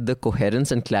impressed with the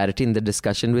coherence and clarity in the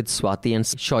discussion with Swati and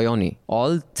Shoyoni.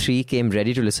 All 3 came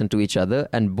ready to listen to each other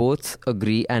and both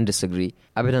agree and disagree.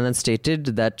 Abhinandan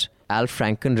stated that Al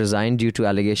Franken resigned due to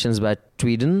allegations by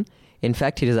Tweeden. In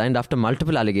fact, he resigned after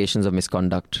multiple allegations of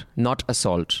misconduct, not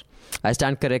assault. I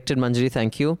stand corrected, Manjari,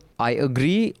 thank you. I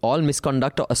agree, all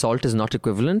misconduct or assault is not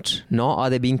equivalent, nor are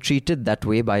they being treated that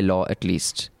way by law at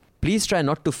least. Please try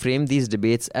not to frame these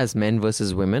debates as men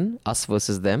versus women, us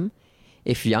versus them.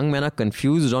 If young men are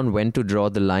confused on when to draw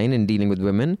the line in dealing with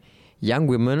women, young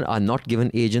women are not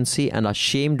given agency and are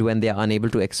shamed when they are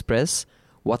unable to express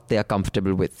what they are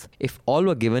comfortable with. If all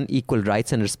were given equal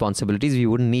rights and responsibilities, we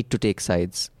wouldn't need to take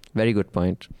sides. Very good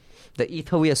point. The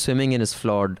ether we are swimming in is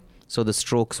flawed, so the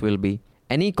strokes will be.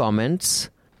 Any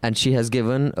comments? And she has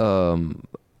given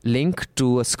link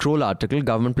to a scroll article.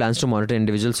 Government plans to monitor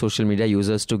individual social media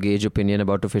users to gauge opinion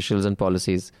about officials and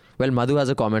policies. Well, Madhu has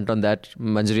a comment on that.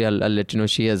 Manjari, I'll let you know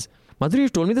she has. Madhu, you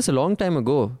told me this a long time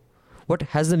ago. What,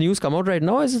 has the news come out right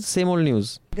now or is it the same old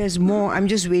news? There's more. I'm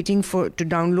just waiting to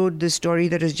download this story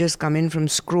that has just come in from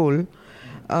Scroll,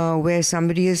 where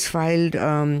somebody has filed,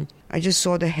 I just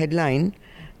saw the headline.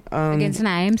 Against an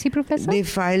IMC professor? They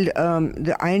filed,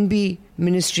 the INB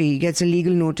ministry gets a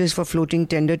legal notice for floating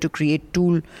tender to create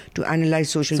tool to analyze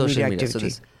social media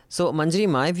activity. So Manjari,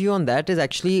 my view on that is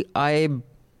actually, I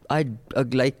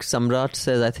like Samrat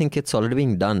says, I think it's already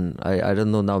being done. I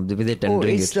don't know now, maybe they're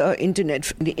tendering it's the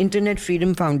Internet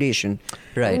Freedom Foundation.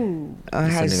 Right.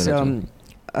 Has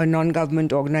a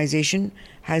non-government organization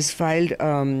has filed,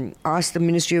 asked the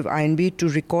Ministry of INB to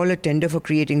recall a tender for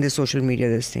creating the social media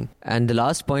listing. And the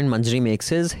last point Manjari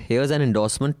makes is, here's an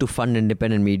endorsement to fund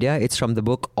independent media. It's from the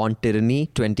book On Tyranny,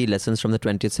 20 Lessons from the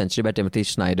 20th Century by Timothy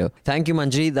Snyder. Thank you,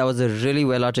 Manjari. That was a really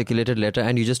well-articulated letter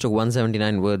and you just took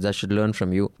 179 words. I should learn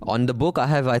from you. On the book,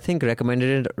 I think,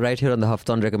 recommended it right here on the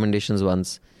Hafta on recommendations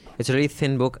once. It's a really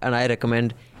thin book and I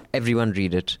recommend everyone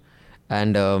read it.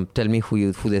 And tell me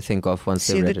who they think of once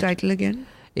they read it. Say the title again.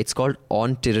 It's called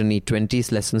On Tyranny, 20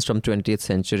 Lessons from 20th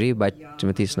Century by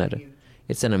Timothy Snyder.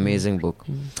 It's an amazing book.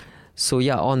 So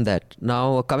yeah, on that.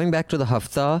 Now coming back to the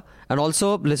Hafta, and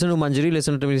also listen to Manjari,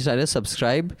 listen to Timothy Snyder,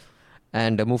 subscribe.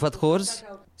 And Mufat Khors,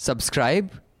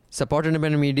 subscribe. Support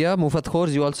independent media. Mufat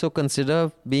Khors, you also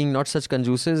consider being not such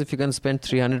conjuses. If you can spend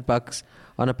 $300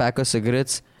 on a pack of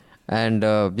cigarettes and,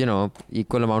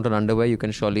 equal amount on underwear, you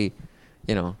can surely,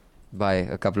 buy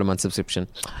a couple of months subscription.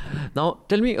 Now,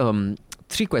 tell me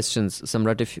 3 questions,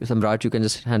 Samrat, you can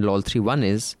just handle all 3. One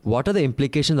is, what are the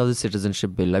implications of the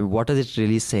citizenship bill? I mean, what is it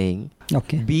really saying?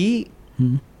 Okay. B,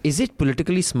 is it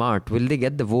politically smart? Will they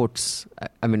get the votes?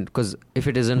 I mean, because if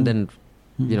it isn't, then,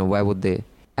 why would they?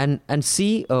 And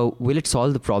C, will it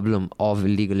solve the problem of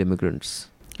illegal immigrants?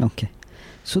 Okay.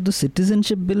 So the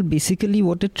citizenship bill, basically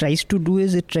what it tries to do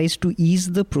is it tries to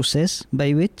ease the process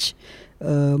by which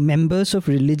members of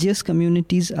religious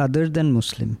communities other than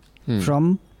Muslim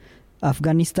from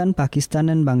Afghanistan, Pakistan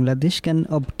and Bangladesh can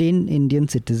obtain Indian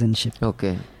citizenship.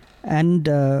 Okay. And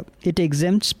it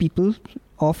exempts people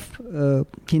of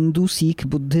Hindu, Sikh,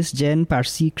 Buddhist, Jain,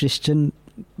 Parsi, Christian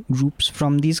groups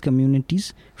from these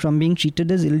communities from being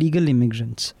treated as illegal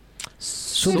immigrants.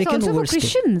 So they can also overstay. For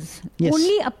Christians. Yes.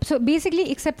 So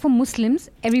basically, except for Muslims,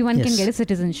 everyone can get a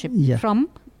citizenship from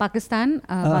Pakistan,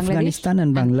 Afghanistan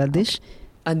and Bangladesh.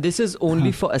 And this is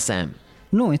only for Assam?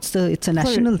 No, it's a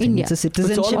national thing. India. It's a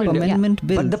citizenship amendment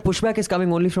bill. But the pushback is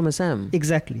coming only from Assam?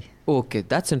 Exactly. Okay,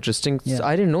 that's interesting. Yeah. So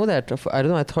I didn't know that. I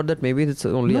don't know. I thought that maybe it's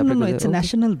only... No, it's a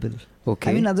national bill.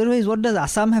 Okay. I mean, otherwise, what does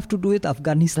Assam have to do with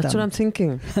Afghanistan? That's what I'm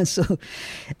thinking. So,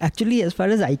 actually, as far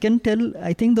as I can tell,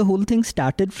 I think the whole thing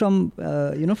started from,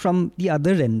 from the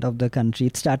other end of the country.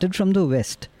 It started from the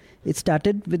west. It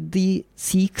started with the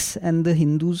Sikhs and the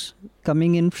Hindus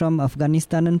coming in from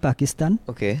Afghanistan and Pakistan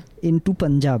into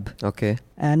Punjab. Okay.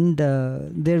 And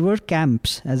there were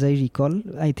camps, as I recall.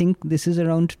 I think this is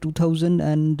around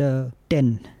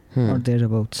 2010 or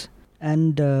thereabouts.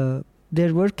 And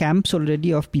there were camps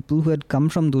already of people who had come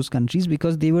from those countries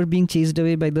because they were being chased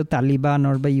away by the Taliban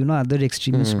or by, other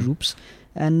extremist groups.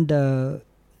 And...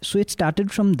 so it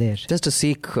started from there. Just a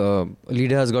Sikh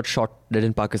leader has got shot dead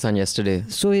in Pakistan yesterday.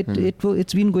 So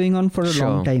it's been going on for a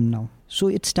long time now. So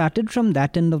it started from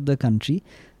that end of the country.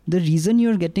 The reason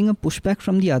you're getting a pushback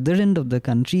from the other end of the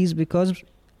country is because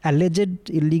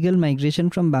alleged illegal migration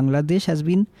from Bangladesh has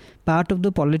been part of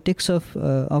the politics of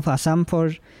Assam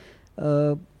for...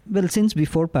 since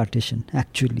before partition,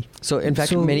 actually. So, in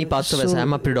fact, many parts of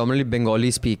Assam are predominantly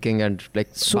Bengali speaking and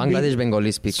Bangladesh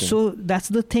Bengali speaking. So, that's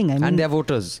the thing. I mean, and they're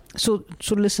voters. So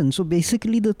listen. So,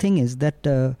 basically the thing is that,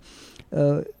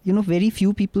 very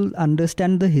few people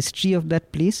understand the history of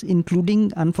that place, including,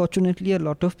 unfortunately, a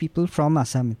lot of people from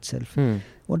Assam itself.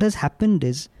 What has happened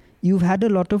is, you've had a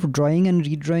lot of drawing and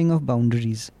redrawing of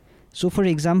boundaries. So, for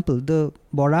example, the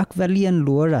Borak Valley and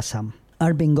Lower Assam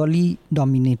are Bengali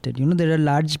dominated. There are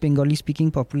large Bengali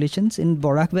speaking populations. In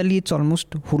Borak Valley, it's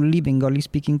almost wholly Bengali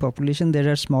speaking population. There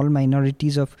are small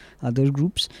minorities of other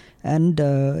groups. And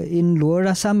in Lower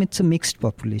Assam, it's a mixed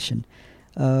population.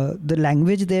 The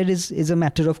language there is a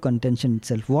matter of contention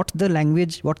itself. What the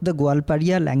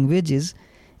Gwalparia language is,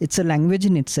 it's a language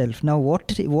in itself. Now,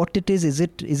 what it is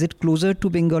it closer to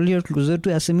Bengali or closer to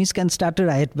Assamese can start a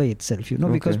riot by itself,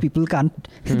 because people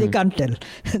they can't tell.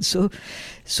 So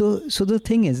the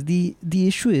thing is, the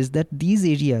issue is that these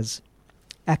areas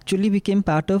actually became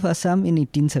part of Assam in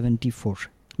 1874.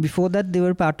 Before that, they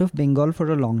were part of Bengal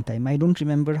for a long time. I don't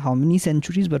remember how many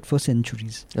centuries, but for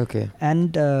centuries. Okay.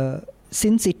 And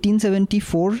since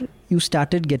 1874, you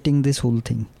started getting this whole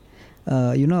thing.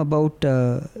 About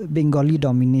Bengali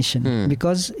domination.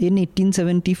 Because in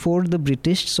 1874, the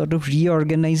British sort of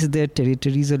reorganized their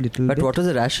territories a little bit. But what was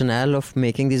the rationale of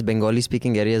making these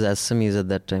Bengali-speaking areas Assamese at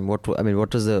that time?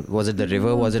 Was it the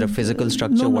river? Was it a physical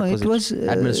structure? It was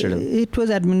administrative. It was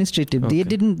administrative. Okay. They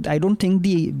didn't. I don't think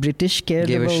the British cared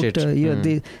about.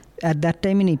 They, at that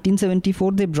time in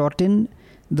 1874, they brought in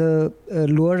the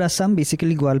Lower Assam,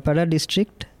 basically Gwalpara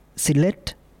district,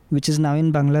 Sylhet, which is now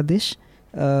in Bangladesh.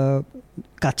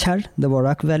 Kachar, the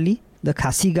Borak Valley, the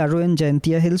Khasi Garo and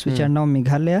Jaintia Hills, which are now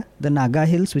Meghalaya, the Naga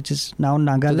Hills, which is now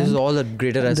Nagaland. So this is all the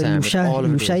greater Assam. The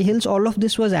Lushai Hills, all of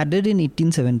this was added in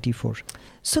 1874.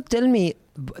 So tell me,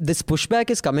 this pushback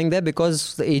is coming there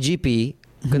because the AGP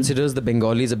considers the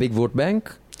Bengalis a big vote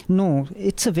bank? No,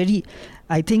 it's a very...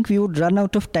 I think we would run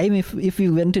out of time if we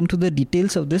went into the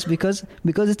details of this because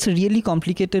it's a really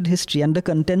complicated history and a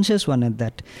contentious one at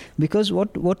that. Because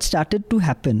what started to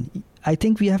happen, I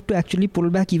think we have to actually pull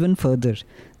back even further.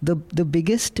 The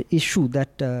biggest issue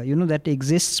that that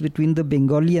exists between the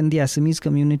Bengali and the Assamese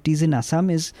communities in Assam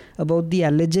is about the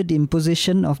alleged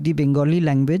imposition of the Bengali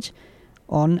language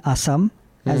on Assam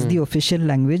as the official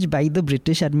language by the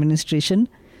British administration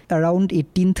around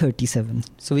 1837.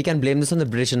 So we can blame this on the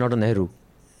British and not on Nehru.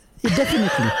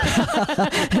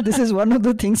 Definitely. This is one of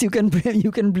the things you can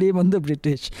blame on the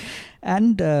British.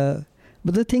 And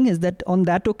but the thing is that on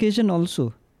that occasion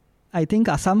also, I think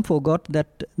Assam forgot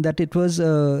that it was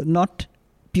not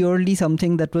purely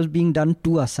something that was being done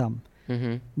to Assam.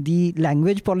 Mm-hmm. The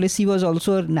language policy was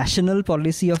also a national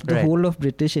policy of the whole of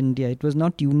British India. It was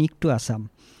not unique to Assam.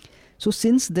 So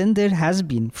since then there has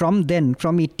been, from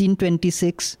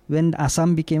 1826 when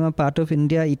Assam became a part of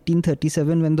India,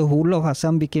 1837 when the whole of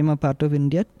Assam became a part of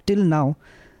India, till now,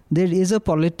 there is a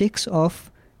politics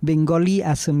of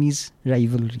Bengali-Assamese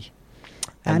rivalry.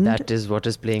 And that is what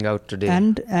is playing out today.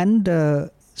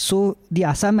 So the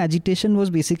Assam agitation was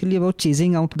basically about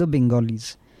chasing out the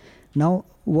Bengalis. Now,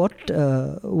 what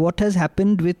has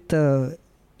happened with the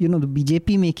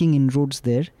BJP making inroads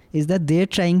there is that they're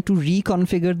trying to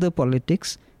reconfigure the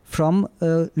politics from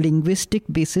a linguistic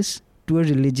basis to a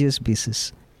religious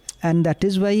basis. And that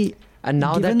is why... And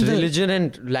now that religion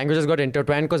and language has got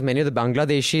intertwined because many of the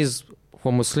Bangladeshis who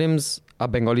are Muslims are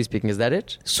Bengali speaking. Is that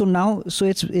it? So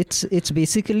it's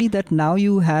basically that now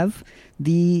you have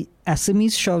the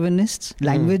Assamese chauvinists,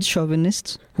 language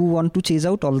chauvinists who want to chase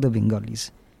out all the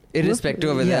Bengalis. Irrespective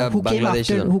of whether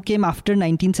Bangladesh who came after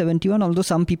 1971, although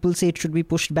some people say it should be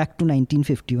pushed back to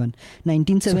 1951.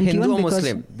 1971 so Hindu or because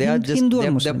Muslim? They are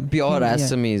just they're pure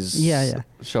Assamese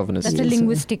chauvinists. That's a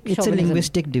linguistic It's a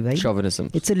linguistic divide. Chauvinism.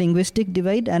 It's a linguistic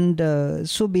divide, and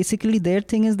so basically their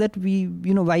thing is that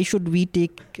why should we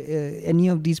take any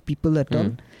of these people at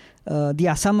all? The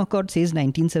Assam Accord says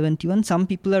 1971. Some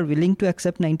people are willing to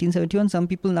accept 1971. Some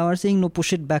people now are saying, no,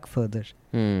 push it back further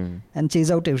and chase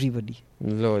out everybody.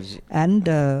 And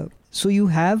so you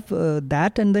have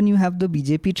that, and then you have the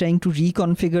BJP trying to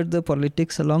reconfigure the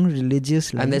politics along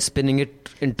religious lines. And they're spinning it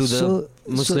into the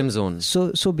Muslim zone.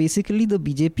 So basically the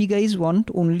BJP guys want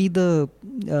only the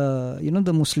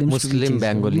the Muslims Muslim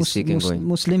Bengalis speaking going.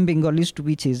 Muslim Bengalis to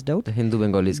be chased out. The Hindu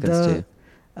Bengalis can stay.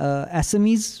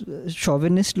 Assamese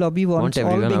chauvinist lobby wants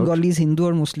all Bengalis, Hindu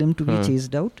or Muslim, to be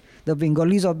chased out. The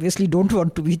Bengalis obviously don't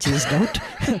want to be chased out.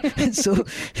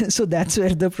 So that's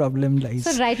where the problem lies.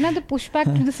 So right now the pushback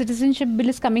to the citizenship bill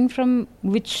is coming from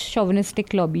which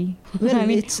chauvinistic lobby? Well, I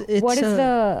mean,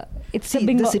 the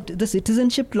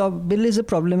citizenship bill is a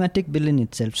problematic bill in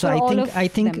itself. So I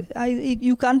think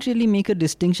you can't really make a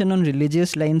distinction on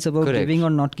religious lines about giving or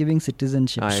not giving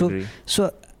citizenship. I agree.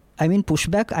 So I mean,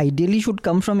 pushback ideally should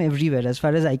come from everywhere, as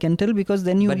far as I can tell, because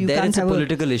then you can't have a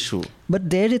political issue. But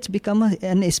there it's become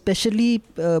an especially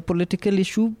political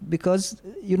issue because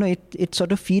it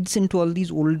sort of feeds into all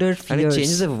these older fears. And it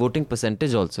changes the voting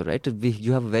percentage also, right?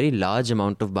 You have a very large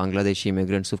amount of Bangladeshi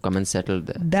immigrants who've come and settled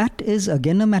there. That is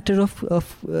again a matter of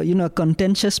a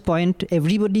contentious point.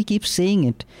 Everybody keeps saying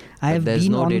it. I have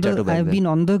been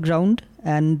on the ground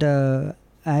and.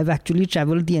 I have actually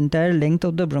travelled the entire length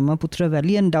of the Brahmaputra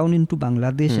Valley and down into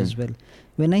Bangladesh as well.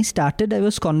 When I started, I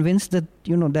was convinced that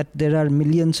that there are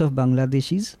millions of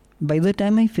Bangladeshis. By the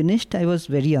time I finished, I was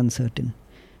very uncertain,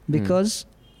 because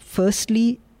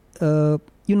firstly,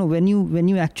 when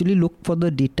you actually look for the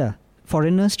data,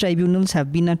 foreigners tribunals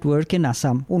have been at work in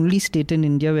Assam, only state in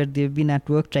India where they've been at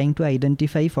work trying to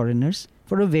identify foreigners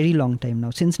for a very long time now,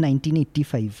 since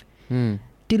 1985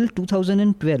 till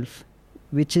 2012.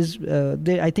 Which is,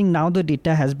 I think now the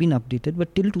data has been updated,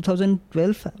 but till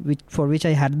 2012, for which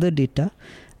I had the data,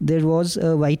 there was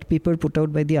a white paper put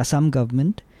out by the Assam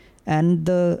government, and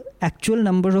the actual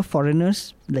number of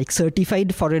foreigners, like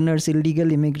certified foreigners,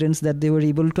 illegal immigrants that they were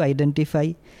able to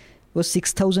identify was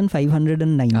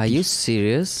 6,590. Are you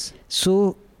serious?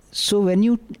 So when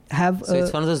you have... So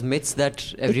it's one of those myths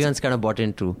that everyone's kind of bought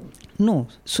into. No,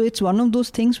 so it's one of those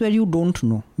things where you don't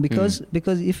know, because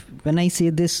when I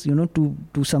say this,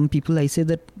 to some people, I say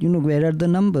that where are the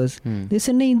numbers? They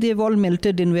say, "No, they've all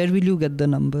melted in. Where will you get the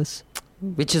numbers?"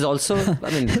 Which is also,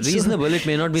 reasonable. It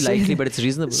may not be likely, but it's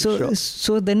reasonable.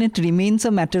 So then it remains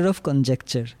a matter of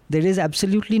conjecture. There is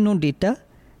absolutely no data.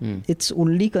 It's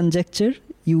only conjecture.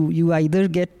 You either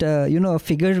get a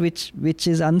figure which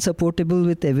is unsupportable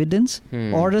with evidence,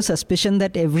 or a suspicion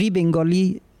that every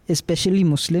Bengali, especially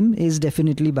Muslim, is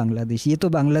definitely Bangladeshi. Ye to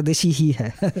Bangladeshi hi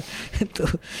hai.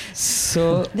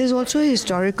 So there's also a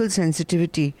historical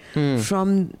sensitivity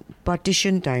from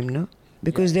partition time, no?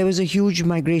 Because there was a huge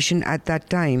migration at that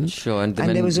time, and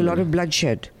there was a lot of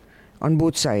bloodshed on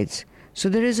both sides. So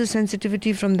there is a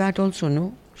sensitivity from that also,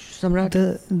 no? Samrat?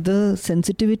 The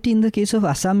sensitivity in the case of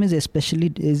Assam is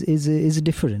especially is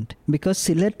different, because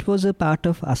Sylhet was a part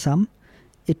of Assam.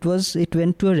 It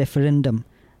went to a referendum.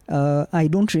 I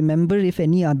don't remember if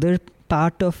any other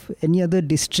part of any other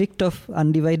district of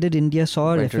undivided India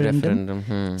saw a referendum.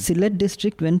 Sylhet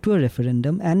district went to a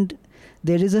referendum, and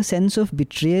there is a sense of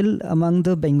betrayal among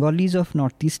the Bengalis of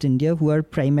Northeast India, who are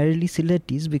primarily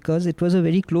Sylhetis, because it was a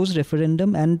very close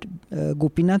referendum, and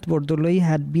Gopinath Bordoloi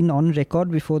had been on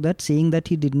record before that saying that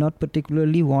he did not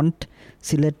particularly want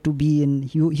Sylhet to be in.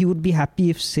 He would be happy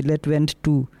if Sylhet went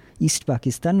to East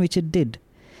Pakistan, which it did.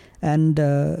 And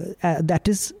that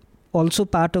is also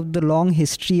part of the long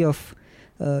history of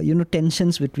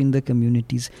tensions between the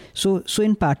communities. So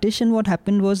in partition, what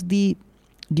happened was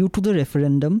due to the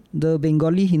referendum, the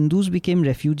Bengali Hindus became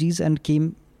refugees and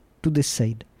came to this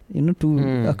side,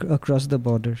 across the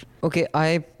border. Okay,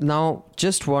 I now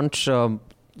just want,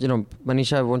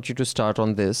 Manisha, I want you to start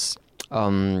on this.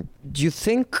 Do you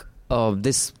think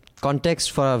this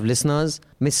context for our listeners,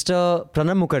 Mr.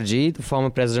 Pranab Mukherjee, the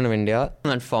former president of India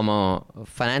and former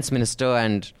finance minister,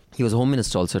 and he was home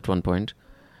minister also at one point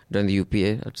during the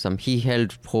UPA. He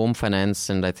held home, finance,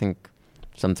 and I think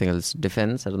something else,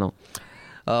 defense, I don't know.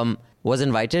 Was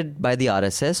invited by the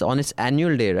RSS on its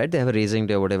annual day, right? They have a raising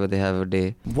day or whatever, they have a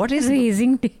day. What is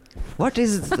raising day? What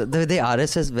is the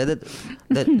RSS, whether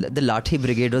the Lathi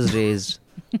Brigade was raised,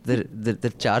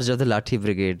 the charge of the Lathi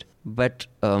Brigade. But,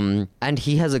 and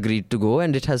he has agreed to go,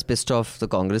 and it has pissed off the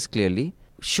Congress clearly.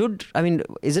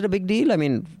 Is it a big deal?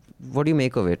 What do you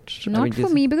make of it? Not for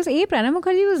me, because Pranab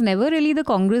Mukherjee was never really the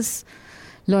Congress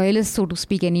loyalist, so to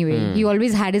speak, anyway. He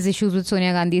always had his issues with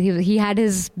Sonia Gandhi. He had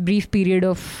his brief period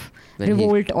of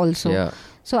revolt also. Yeah.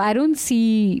 So I don't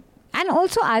see... And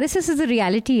also RSS is a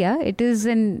reality, yeah. It is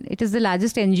the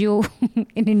largest NGO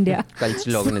in India.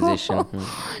 Cultural organization.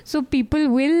 So people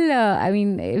will,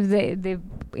 if they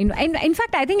in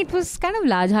fact, I think it was kind of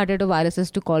large-hearted of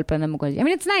RSS to call Pranab Mukherjee.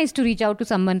 It's nice to reach out to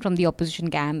someone from the opposition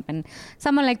camp, and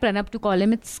someone like Pranab to call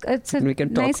him. It's a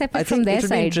nice effort from their side. I think it will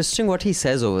be interesting what he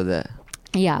says over there.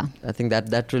 Yeah. I think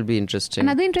that will be interesting.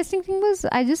 Another interesting thing was,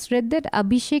 I just read that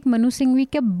Abhishek Manu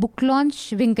Singhvi ka book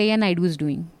launch Venkaiah Naidu is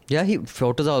doing. Yeah,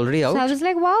 photos are already out. So I was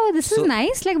like, wow, this is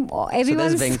nice. Like,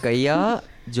 everyone's... So there's Venkaiah,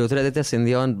 Jyotiraditya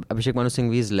Scindia on Abhishek Manu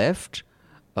Singhvi's left,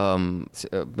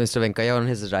 Mr. Venkaiah on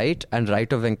his right, and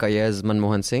right of Venkaiah is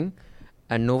Manmohan Singh,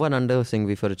 and no one under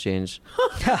Singhvi for a change.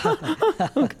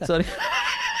 Okay, sorry.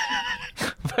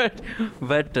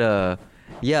 but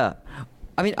yeah.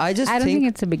 I don't think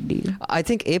it's a big deal. I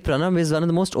think Pranab is one of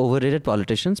the most overrated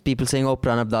politicians. People saying,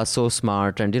 Pranab Das so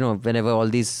smart, and whenever all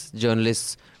these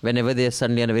journalists, whenever they're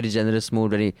suddenly in a very generous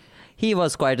mood, he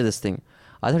was quiet to this thing.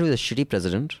 I thought he was a shitty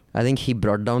president. I think he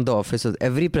brought down the office.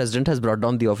 Every president has brought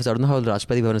down the office. I don't know how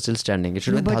Rashtrapati Bhavan is still standing. It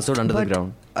should have been thrust under the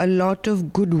ground. A lot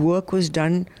of good work was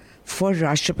done for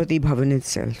Rashtrapati Bhavan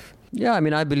itself. Yeah,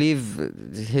 I believe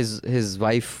his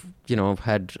wife,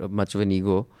 had much of an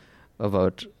ego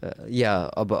about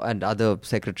and other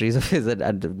secretaries of his,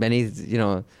 and many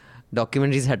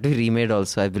documentaries had to be remade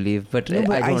also, I believe, but I don't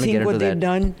want to get into that. I think what they've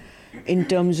done in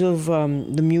terms of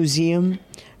the museum,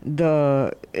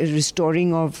 the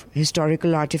restoring of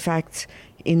historical artifacts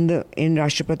in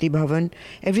Rashtrapati Bhavan,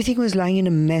 everything was lying in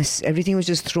a mess. Everything was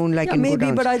just thrown like in maybe,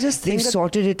 godowns. But I just think they've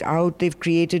sorted it out. They've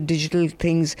created digital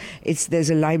things. There's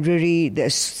a library,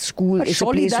 there's school. But it's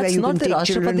surely a place where you can take children. that's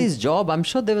not the Rashtrapati's job. I'm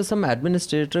sure there was some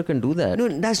administrator can do that. No,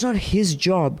 that's not his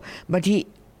job. But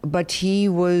he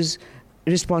was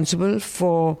responsible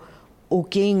for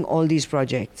okaying all these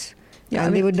projects. Yeah,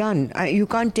 and they were done. You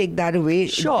can't take that away.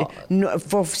 Sure. No,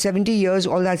 for 70 years,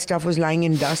 all that stuff was lying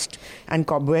in dust and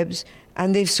cobwebs.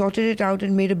 And they've sorted it out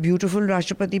and made a beautiful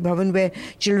Rashtrapati Bhavan where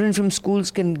children from schools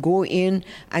can go in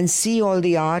and see all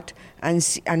the art and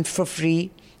for free.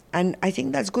 And I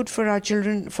think that's good for our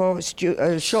children, for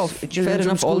children fair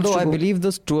enough. Although I believe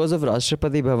those tours of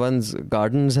Rashtrapati Bhavan's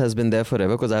gardens has been there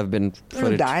forever, because I've been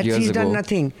for it years he's ago. Done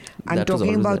nothing. I'm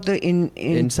talking about the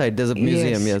inside. There's a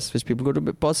museum, yes, which people go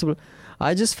to. Possible.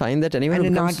 I just find that anyone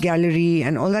and an art gallery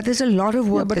and all that. There's a lot of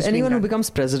work. Yeah, but anyone who becomes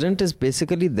president is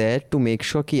basically there to make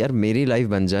sure कि यार मेरी life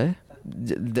बन जाए,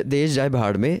 देश जाए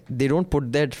भाड़ में. They don't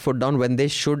put their foot down when they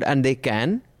should and they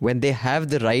can. When they have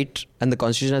the right and the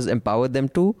constitution has empowered them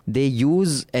to, they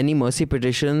use any mercy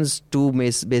petitions to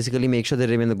basically make sure they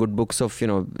remain in the good books of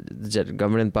the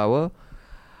government in power.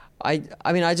 I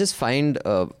just find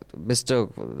now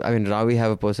we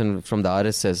have a person from the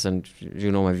RSS, and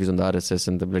my views on the RSS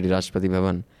and the bloody Rashtrapati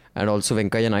Bhavan, and also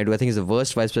Venkaiah Naidu. I think he's the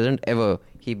worst vice president ever.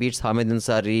 He beats Hamid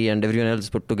Ansari and everyone else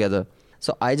put together.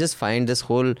 So I just find this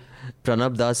whole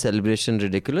Pranab Das celebration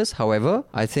ridiculous. However,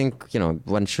 I think,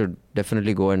 one should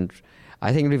definitely go, and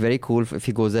I think it'd be very cool if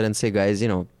he goes there and say, guys,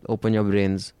 open your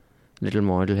brains a little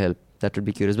more, it'll help. That would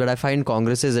be curious. But I find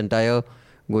Congress's entire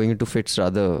going into fits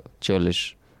rather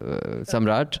churlish.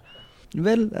 Samrat?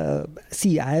 Well,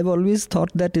 see, I have always thought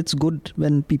that it's good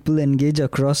when people engage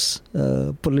across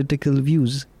political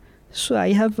views. So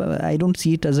I don't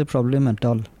see it as a problem at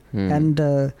all. And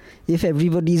if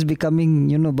everybody is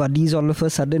becoming, buddies all of a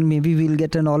sudden, maybe we'll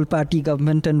get an all-party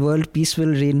government and world peace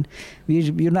will reign.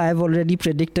 I've already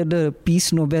predicted a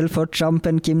peace Nobel for Trump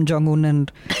and Kim Jong-un,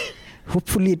 and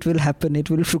hopefully it will happen. It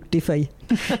will fructify.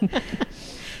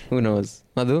 Who knows?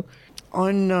 Madhu?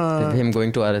 On him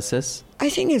going to RSS? I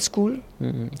think it's cool.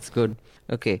 It's good.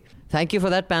 Okay. Thank you for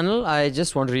that, panel. I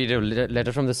just want to read a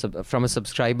letter from a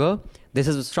subscriber. This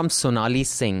is from Sonali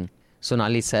Singh.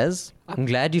 Sonali says, I'm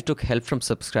glad you took help from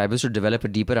subscribers to develop a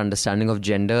deeper understanding of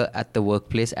gender at the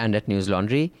workplace and at News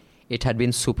Laundry. It had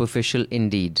been superficial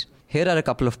indeed. Here are a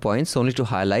couple of points only to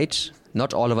highlight.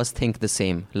 Not all of us think the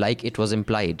same, like it was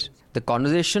implied. The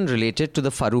conversation related to the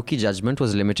Farooqi judgment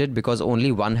was limited because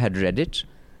only one had read it.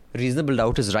 Reasonable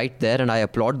doubt is right there, and I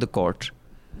applaud the court.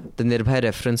 The Nirbhaya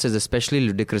reference is especially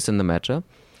ludicrous in the matter.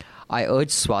 I urge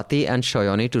Swati and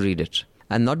Shayoni to read it.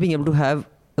 And not being able to have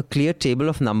a clear table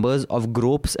of numbers of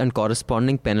gropes and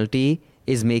corresponding penalty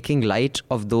is making light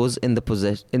of those in the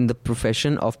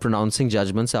profession of pronouncing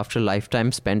judgments after a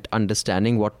lifetime spent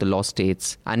understanding what the law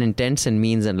states and intents and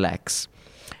means and lacks,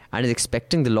 and is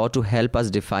expecting the law to help us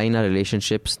define our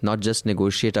relationships, not just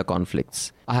negotiate our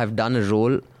conflicts. I have done a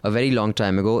role a very long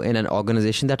time ago in an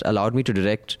organization that allowed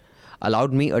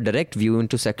me a direct view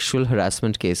into sexual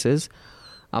harassment cases,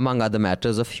 among other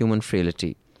matters of human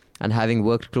frailty. And having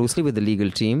worked closely with the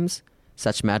legal teams,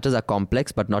 such matters are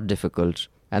complex but not difficult.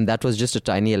 And that was just a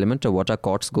tiny element of what our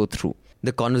courts go through.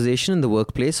 The conversation in the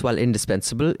workplace, while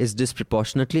indispensable, is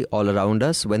disproportionately all around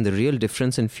us when the real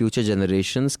difference in future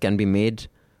generations can be made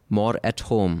more at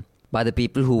home by the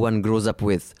people who one grows up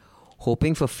with.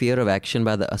 Hoping for fear of action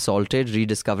by the assaulted,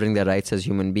 rediscovering their rights as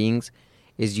human beings,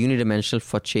 is unidimensional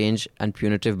for change and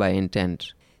punitive by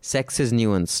intent. Sex is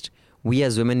nuanced. We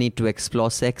as women need to explore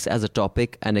sex as a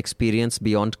topic and experience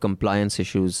beyond compliance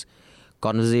issues.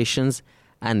 Conversations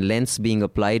and lengths being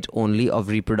applied only of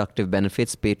reproductive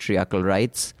benefits, patriarchal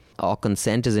rights, or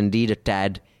consent is indeed a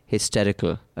tad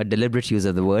hysterical. A deliberate use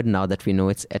of the word now that we know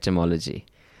its etymology.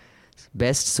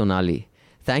 Best, Sonali.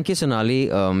 Thank you, Sonali.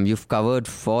 You've covered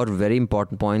 4 very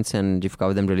important points and you've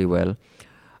covered them really well.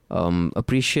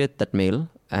 Appreciate that mail,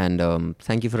 and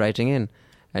thank you for writing in.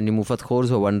 And you Mufat Khors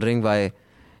who are wondering why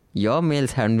your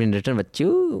mails haven't been written,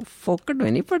 बच्चू फोकट में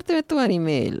नहीं पढ़ते हुए तुम्हारी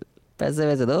mail, पैसे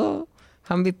वैसे दो,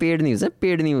 हम भी पेड न्यूज़ है,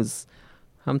 पेड न्यूज़,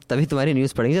 हम तभी तुम्हारी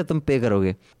न्यूज़ पढ़ेंगे जब तुम पे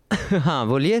करोगे. हाँ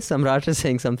बोलिए, Samrat is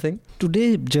saying something.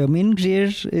 Today Jermaine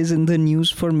Greer is in the news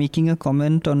for making a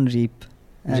comment on rape.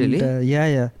 And, really?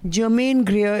 Yeah. Jermaine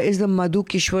Greer is the Madhu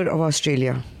Kishwar of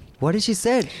Australia. What did she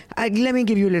say? Let me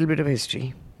give you a little bit of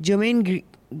history. Jermaine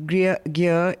Greer,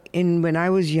 when I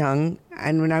was young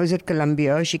and when I was at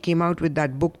Columbia, she came out with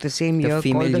that book the same year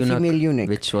called The Female Eunuch.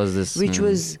 Which was this? Which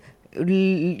was,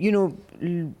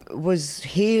 was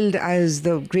hailed as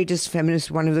the greatest feminist,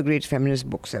 one of the great feminist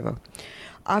books ever.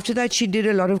 After that, she did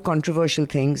a lot of controversial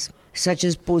things, such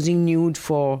as posing nude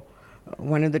for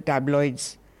one of the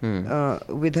tabloids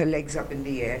with her legs up in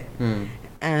the air.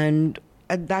 And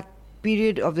at that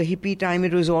period of the hippie time,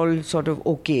 it was all sort of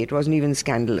okay. It wasn't even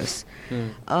scandalous.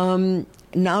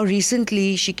 Now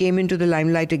recently she came into the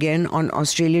limelight again on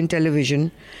Australian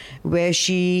television, where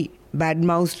she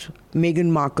badmouthed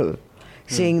Meghan Markle,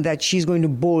 saying that she's going to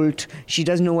bolt, she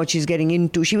doesn't know what she's getting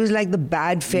into. She was like the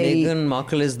bad fairy. Meghan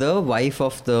Markle is the wife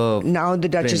of the now the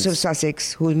Duchess Prince of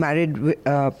Sussex, who's married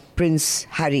Prince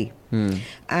Harry.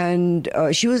 And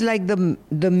she was like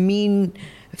the mean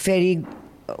fairy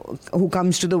who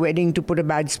comes to the wedding to put a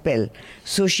bad spell.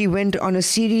 So she went on a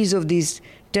series of these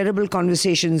terrible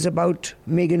conversations about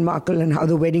Meghan Markle and how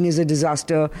the wedding is a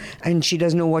disaster and she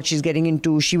doesn't know what she's getting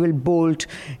into, she will bolt,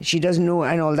 she doesn't know,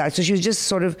 and all that. So she was just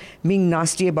sort of being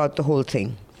nasty about the whole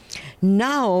thing.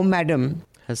 Now, madam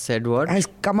has said what? Has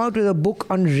come out with a book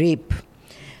on rape.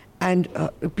 And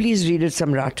please read it,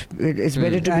 Samrat. It's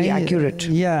better to be accurate.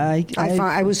 Yeah,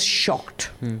 I was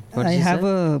shocked. I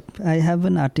have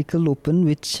an article open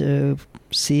which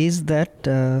says that,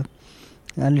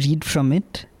 I'll read from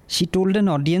it. She told an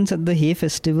audience at the Hay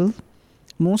Festival,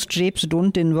 most rapes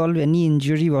don't involve any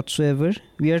injury whatsoever.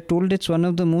 We are told it's one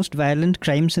of the most violent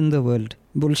crimes in the world.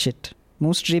 Bullshit.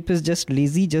 Most rape is just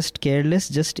lazy, just careless,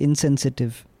 just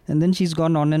insensitive. And then she's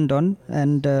gone on and on.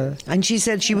 And she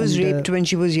said she was raped when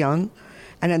she was young.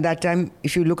 And at that time,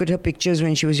 if you look at her pictures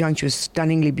when she was young, she was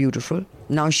stunningly beautiful.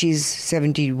 Now she's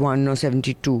 71 or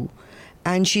 72.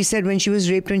 And she said when she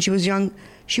was raped when she was young,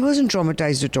 she wasn't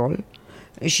traumatized at all.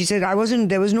 She said,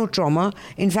 there was no trauma.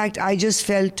 In fact, I just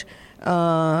felt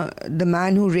the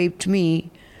man who raped me,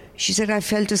 she said, I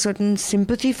felt a certain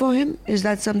sympathy for him. Is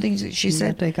that something she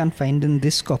said? That I can't find in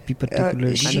this copy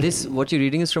particularly. And this, what you're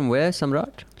reading is from where,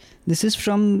 Samrat? This is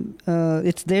from,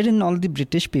 it's there in all the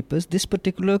British papers. This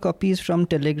particular copy is from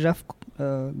Telegraph,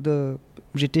 the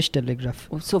British Telegraph.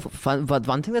 So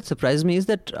one thing that surprised me is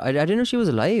that I didn't know she was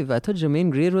alive. I thought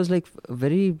Germaine Greer was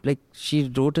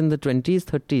she wrote in the 20s,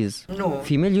 30s. No.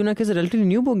 Female Eunuch is a relatively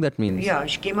new book, that means. Yeah,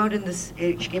 she came out in the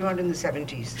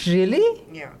 70s. Really?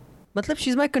 Yeah. Matlab,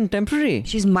 she's my contemporary.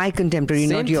 She's my contemporary,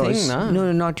 Same not yours. thing, nah? No,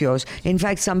 not yours. In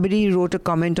fact, somebody wrote a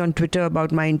comment on Twitter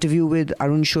about my interview with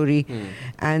Arun Shori,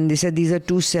 and they said these are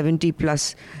two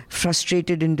 70-plus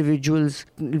frustrated individuals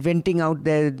venting out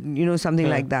their, something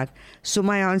like that. So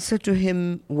my answer to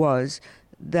him was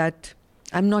that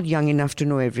I'm not young enough to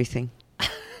know everything.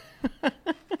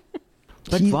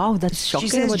 But wow, that's shocking.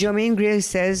 She says, Germaine Greer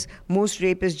says, most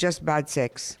rape is just bad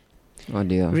sex. Oh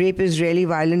dear. Rape is really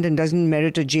violent and doesn't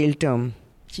merit a jail term.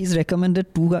 She's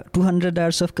recommended 200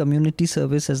 hours of community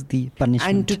service as the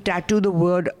punishment. And to tattoo the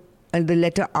word and the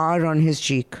letter R on his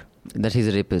cheek. That he's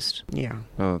a rapist. Yeah.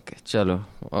 Okay, chalo.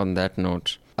 On that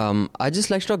note, I'd just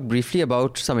like to talk briefly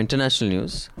about some international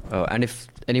news. And if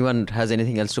anyone has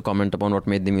anything else to comment upon what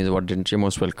made the news, what didn't, you're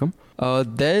most welcome.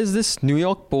 There's this New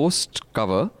York Post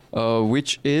cover,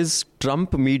 which is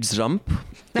Trump meets Rump.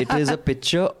 It is a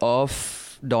picture of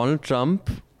Donald Trump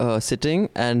sitting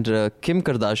and Kim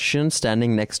Kardashian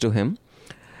standing next to him.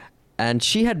 And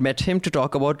she had met him to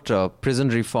talk about prison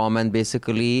reform and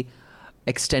basically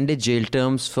extended jail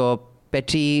terms for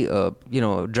petty,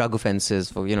 drug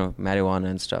offenses, for, marijuana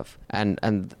and stuff.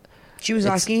 And she was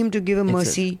asking him to give a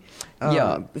mercy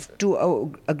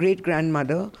to a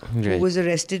great-grandmother who was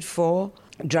arrested for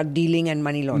drug dealing and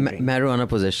money laundering. Marijuana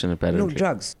possession, apparently. No,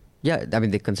 drugs. Yeah, I mean,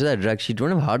 they consider that drugs. She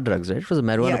don't have hard drugs, right? It was a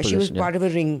marijuana possession. Yeah, she was part of a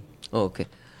ring. Oh, okay.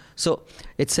 So,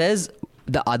 it says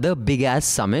the other big-ass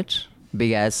summit,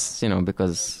 big-ass,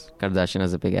 because Kardashian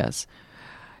has a big ass.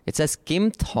 It says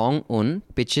Kim Jong-un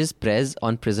pitches press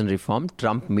on prison reform,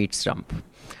 Trump meets Trump.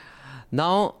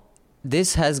 Now,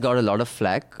 this has got a lot of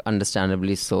flack,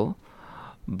 understandably so,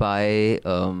 by,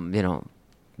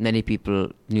 many people,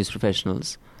 news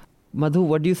professionals. Madhu,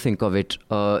 what do you think of it?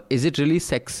 Is it really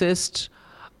sexist?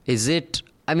 Is it...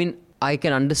 I mean, I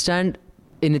can understand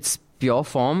in its pure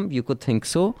form, you could think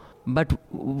so. But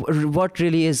what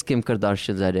really is Kim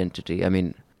Kardashian's identity? I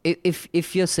mean,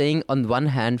 if you're saying on one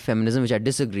hand feminism, which I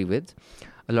disagree with,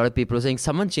 a lot of people are saying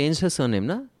someone changed her surname,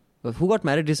 na? Who got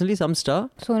married recently? Some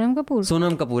star? Sonam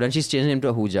Kapoor. And she's changed her name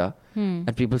to Ahuja.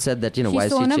 And people said that, why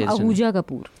is she changed her name? Ahuja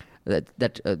Kapoor.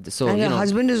 And her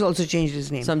husband has also changed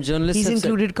his name. Some journalists He's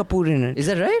included Kapoor in it. Is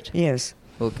that right? Yes.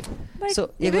 Okay. But so,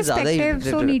 irrespective,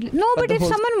 but if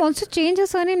someone wants to change her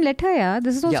surname, let her, yeah.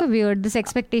 This is also weird, this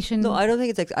expectation. No, I don't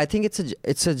think I think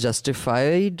it's a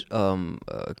justified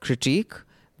critique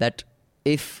that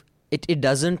if it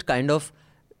doesn't kind of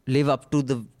live up to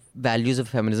the values of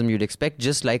feminism you'd expect,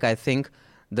 just like I think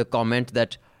the comment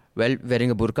that, well,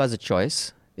 wearing a burqa is a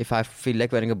choice. If I feel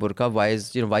like wearing a burqa,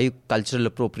 why you cultural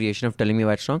appropriation of telling me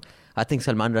why it's wrong? I think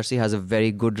Salman Rushdie has a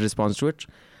very good response to it.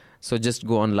 So just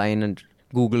go online and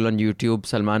Google on YouTube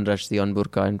Salman Rushdie on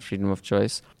burqa and freedom of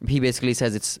choice. He basically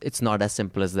says it's not as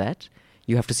simple as that.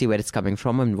 You have to see where it's coming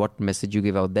from and what message you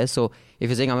give out there. So if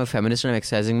you're saying I'm a feminist and I'm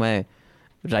exercising my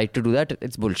right to do that,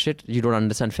 it's bullshit. You don't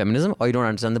understand feminism or you don't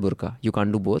understand the burqa. You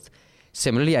can't do both.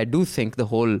 Similarly, I do think the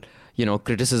whole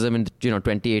criticism in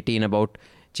 2018 about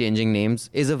changing names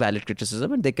is a valid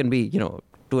criticism, and they can be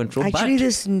to and fro. Actually,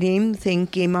 this name thing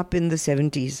came up in the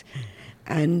 70s,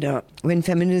 and when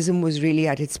feminism was really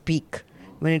at its peak,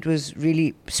 when it was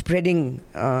really spreading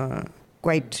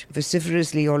quite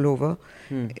vociferously all over,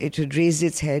 it had raised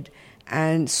its head.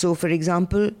 And so, for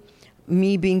example,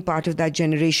 me being part of that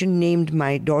generation named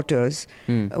my daughters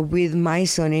with my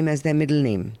surname as their middle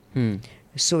name.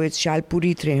 So it's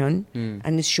Shalpuri Trehan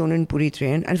and it's Shonan Puri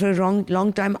Trehan. And for a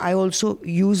long time, I also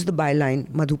used the byline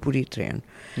Madhupuri Trehan.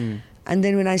 And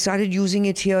then when I started using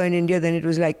it here in India, then it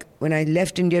was like, when I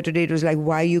left India today, it was like,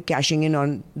 why are you cashing in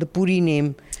on the Puri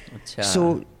name? Achha.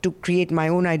 So to create my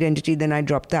own identity, then I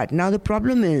dropped that. Now the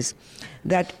problem is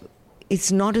that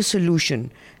it's not a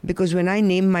solution, because when I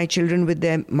name my children with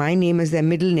my name as their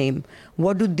middle name,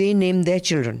 what do they name their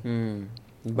children?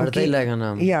 Okay.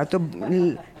 Yeah,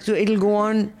 so it'll go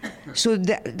on. So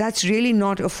that's really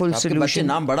not a full solution.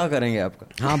 नाम बड़ा करेंगे आपका.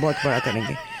 हाँ, बहुत बड़ा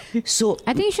करेंगे. So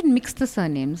I think you should mix the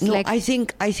surnames. no, like I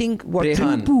think what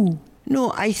Rehan. Poo.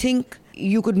 No, I think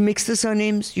you could mix the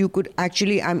surnames. You could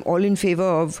actually, I'm all in favor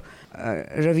of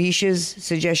Ravish's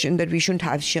suggestion that we shouldn't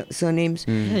have surnames.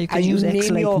 Yeah, you can use X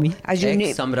like me. As you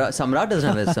name, Samrat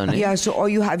doesn't have a surname. yeah. So, or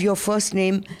you have your first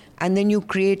name, and then you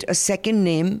create a second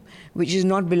name which is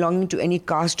not belonging to any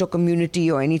caste or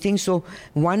community or anything. So,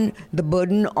 one, the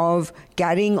burden of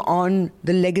carrying on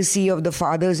the legacy of the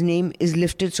father's name is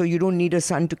lifted. So you don't need a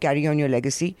son to carry on your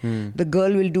legacy. The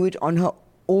girl will do it on her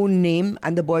own name,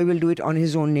 and the boy will do it on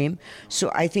his own name.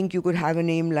 So I think you could have a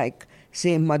name like,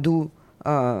 say, Madhu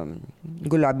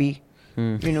Gulabi,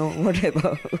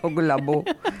 whatever, or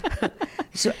Gulabo.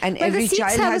 So, and But every the Sikhs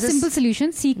child have has a simple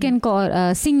solution: Sikh and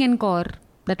Kaur, Singh and Kaur.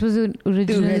 That was the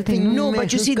original thing. No,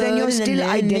 but you see, then you're still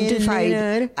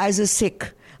identified as a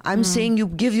Sikh. I'm saying you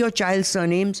give your child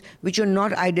surnames which are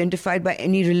not identified by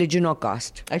any religion or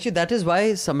caste. Actually, that is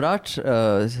why Samrat,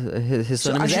 his So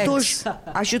surname is X.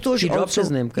 Ashutosh He dropped also, his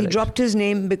name, he correct. dropped his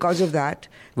name because of that.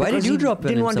 Why did because you he drop your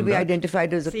didn't name, want to be Samrat?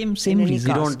 identified as a Same in any reason.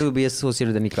 You don't caste. want to be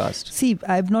associated with any caste. See,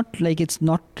 I've not it's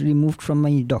not removed from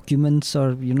my documents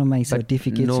or my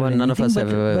certificates. no or one- none of anything, us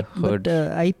have ever heard. But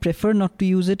I prefer not to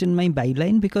use it in my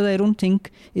byline because I don't think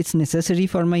it's necessary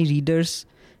for my readers.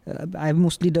 I've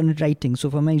mostly done it writing, so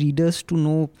for my readers to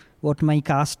know what my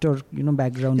caste or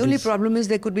background The only is. problem is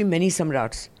there could be many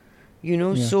Samrats.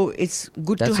 Yeah. So it's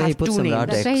good That's to why he have put two Samrat names.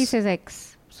 That's why he X. says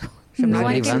X. So Samrat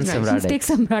Only X one is nice. Samrat take X.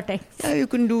 Samrat X. Yeah, you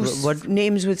can do What-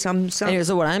 names with some. Anyway,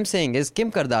 so what I'm saying is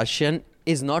Kim Kardashian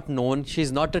is not known.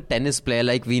 She's not a tennis player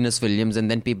like Venus Williams, and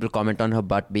then people comment on her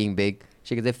butt being big.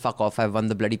 She can say, fuck off, I won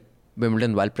the bloody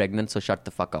Wimbledon while pregnant, so shut the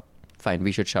fuck up. Fine,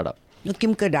 we should shut up. No,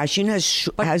 Kim Kardashian has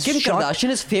But Kim shot. Kardashian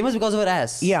is famous because of her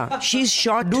ass. Yeah, she's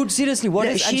shot. Dude, seriously, what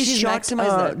Yeah, is... and she's shot.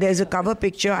 maximized that. There's a cover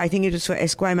picture. I think it was for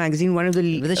Esquire magazine. One of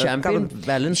the With a champagne cover,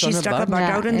 balance she on her stuck butt. her butt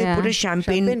Yeah, out and they yeah. put a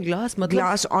champagne glass, matlab-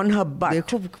 glass on her butt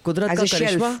Dekho, Kudrat as ka a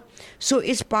shelf. karishma. So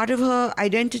it's part of her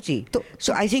identity.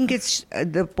 So I think it's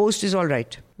the post is all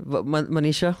right.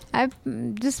 Manisha? I've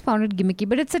just found it gimmicky,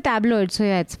 but it's a tabloid, so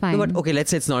yeah, it's fine. No, but okay,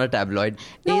 let's say it's not a tabloid.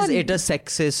 No, Is it a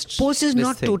sexist? Post is this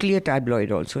not thing? totally a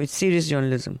tabloid. Also, it's serious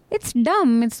journalism. It's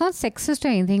dumb. It's not sexist or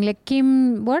anything. Like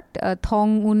Kim,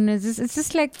 Thong Un is this? It's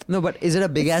just like No, but is it a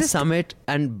big It's ass just- summit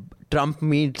and Trump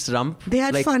meets Rump? They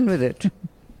had Like, fun with it.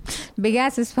 big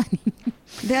ass is funny.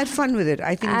 They had fun with it.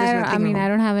 I think there's nothing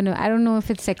wrong. I don't know if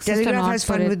it's sexist or Telegraph not. has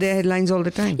for fun it. with their headlines all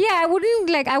the time. Yeah, I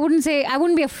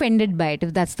wouldn't be offended by it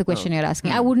if that's the question you're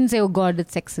asking. I wouldn't say, oh God,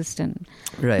 it's sexist. And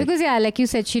Right. Because yeah, like you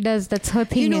said, she does, that's her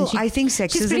thing. and I think she's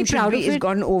pretty sexism proud of is it.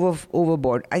 gone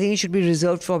overboard. I think it should be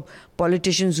reserved for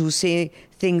politicians who say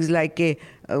things like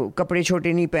कपड़े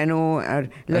छोटे नहीं पहनो और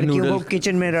लड़कियों को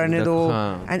kitchen में रहने दो.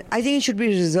 And I think it should be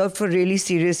reserved for really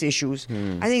serious issues.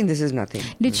 I think this is nothing.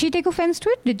 Did she take offense to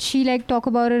it? Did she talk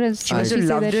about it as She must have say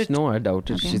loved that- it. No, I doubt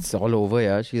it. Okay. It's all over,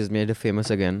 yeah. She has made her famous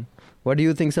again. What do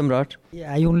you think, Samrat?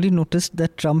 Yeah, I only noticed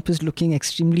that Trump is looking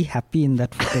extremely happy in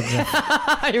that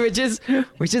photograph.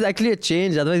 which is actually a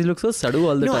change. Otherwise, he looks so sadhu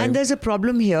all the No, time. and there's a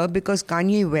problem here because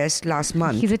Kanye West last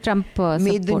month He's a Trump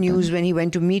made the supporter. news when he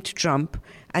went to meet Trump.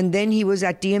 And then he was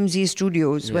at TMZ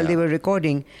studios while Yeah. they were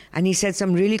recording, and he said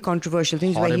some really controversial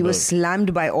things where he Horrible. was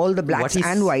slammed by all the blacks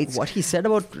and whites. What he said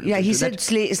about... Yeah, he that-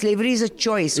 said slavery is a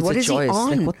choice. it's What a is choice. he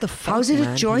on? Like, what the fuck, How's it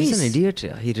man? a choice? He's an idiot,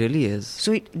 yeah. He really is.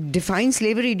 So it defines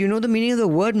slavery. Do you know the meaning of the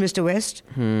word, Mr. West?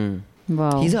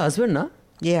 Wow. He's a husband, na?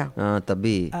 Yeah.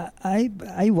 Tabhi.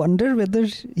 I wonder whether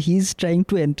he's trying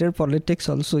to enter politics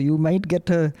also. You might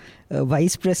get a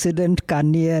vice president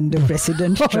Kanye and a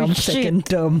president Trump second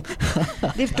term.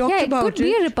 They've talked yeah, about it could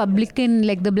be a Republican,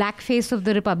 like the black face of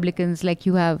the Republicans, like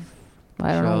you have.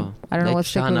 I don't know. I don't know Like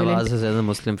what's the Shah equivalent. Nawaz is the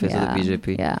Muslim face yeah. of the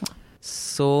BJP. Yeah.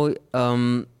 So,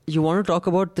 you want to talk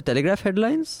about the Telegraph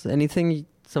headlines? Anything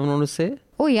someone want to say?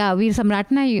 Oh yeah, we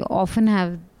Samrat and I often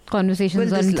have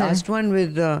conversations Well, on this last one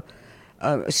with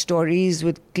stories,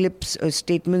 with clips,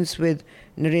 statements with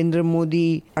Narendra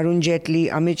Modi, Arun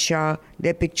Jaitley, Amit Shah,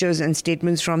 their pictures and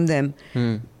statements from them,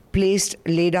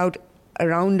 laid out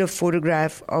around a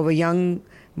photograph of a young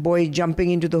boy jumping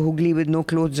into the Hooghly with no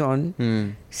clothes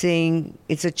on, saying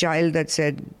it's a child that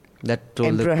said, That told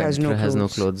Emperor the has no emperor has no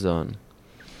clothes. clothes on.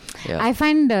 Yeah. I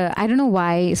find I don't know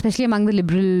why, especially among the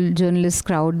liberal journalist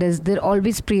crowd, they're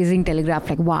always praising Telegraph,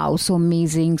 like wow, so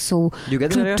amazing, so Do you get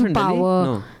the truth Telegraph to in Delhi? power.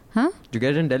 No. Huh? Do you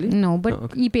get it in Delhi? No, but Oh,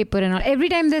 okay. e-paper and all. Every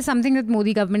time there's something that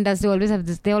Modi government does, they always have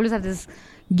this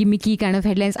gimmicky kind of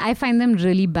headlines. I find them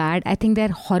really bad. I think they're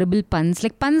horrible puns.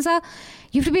 Like puns are,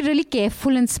 you have to be really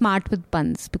careful and smart with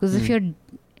puns because if you're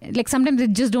like sometimes they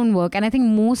just don't work. And I think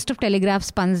most of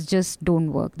Telegraph's puns just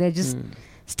don't work. They just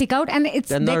stick out, and it's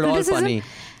They're their not all criticism. funny.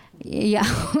 Yeah,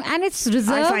 and it's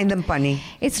reserved. I find them punny.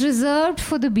 It's reserved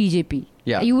for the BJP.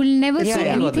 Yeah. You will never Yeah, see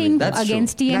yeah. anything That's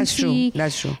against true. TMC.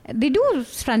 That's true. They do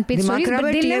front page The stories, but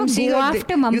Makaraba they'll never TMC, go like,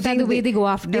 after you Mamta think the way they go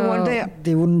after. They want the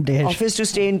They wouldn't dare. office to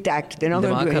stay intact. They're not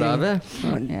going to do खराब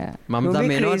anything. है. Yeah. Mamta Don't be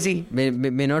may crazy.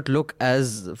 not may not look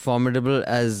as formidable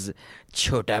as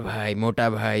Chota Bhai,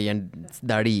 Mota Bhai and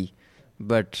Dadi,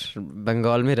 but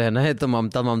Bengal में रहना है तो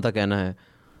Mamta कहना है.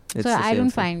 It's So the I same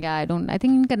don't thing. find, I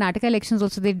think in Karnataka elections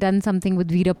also they've done something with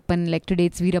Veerappan, like today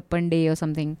it's Veerappan Day or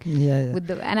something. Yeah. With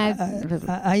the, and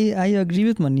I agree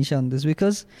with Manisha on this,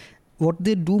 because what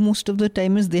they do most of the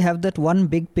time is they have that one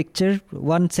big picture,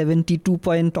 172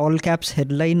 point all caps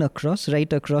headline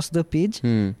right across the page,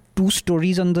 2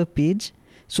 stories on the page.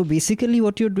 So basically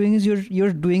what you're doing is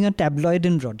you're doing a tabloid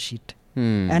in broadsheet.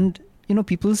 And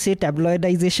people say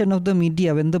tabloidization of the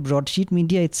media when the broadsheet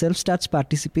media itself starts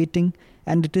participating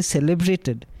and it is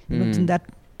celebrated. That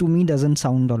to me doesn't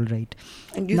sound all right.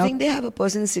 And do you think they have a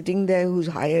person sitting there who's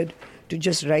hired to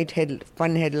just write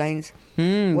fun headlines?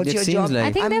 What's it your seems job? like-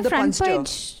 I think I'm their the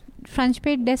front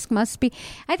page desk must be.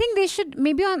 I think they should,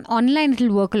 maybe online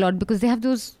it'll work a lot because they have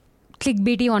those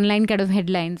clickbaity online kind of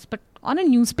headlines. But on a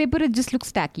newspaper, it just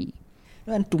looks tacky.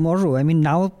 And tomorrow, I mean,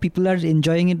 now people are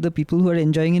enjoying it. The people who are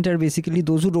enjoying it are basically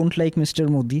those who don't like Mr.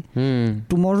 Modi.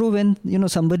 Tomorrow, when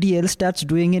somebody else starts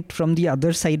doing it from the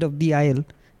other side of the aisle,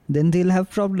 then they'll have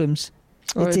problems.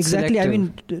 It's exactly. selective. I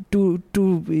mean,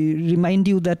 to remind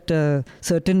you that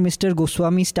certain Mr.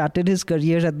 Goswami started his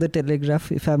career at the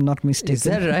Telegraph, if I'm not mistaken. Is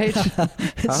that right?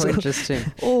 How So- interesting.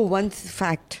 Oh, one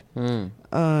fact.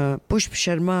 Pushp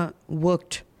Sharma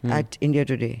worked at India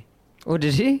Today. Oh,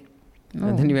 did he? Oh.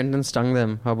 And then he went and stung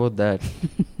them. How about that?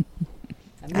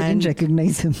 I didn't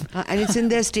recognize him. And it's in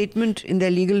their statement, in their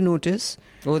legal notice.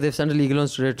 Oh, they've sent a legal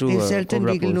notice today to They sent a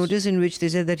Cobra legal Post. notice in which they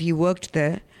said that he worked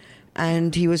there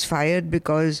and he was fired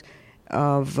because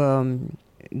of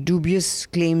dubious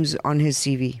claims on his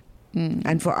CV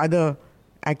and for other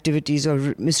activities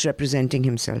or misrepresenting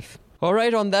himself. All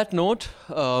right, on that note,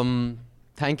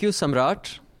 thank you,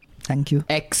 Samrat. Thank you.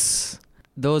 X.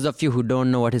 Those of you who don't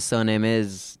know what his surname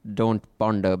is, don't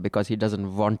ponder because he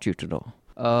doesn't want you to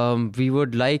know. We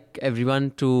would like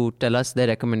everyone to tell us their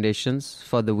recommendations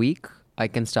for the week. I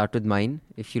can start with mine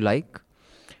if you like.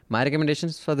 My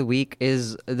recommendations for the week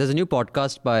is there's a new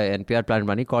podcast by NPR Planet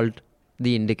Money called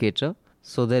The Indicator.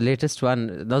 So the latest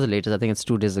one, not the latest, I think it's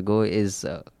 2 days ago, is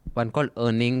one called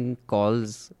Earnings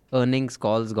Calls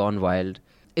Gone Wild.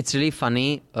 It's really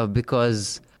funny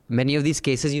because many of these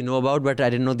cases you know about, but I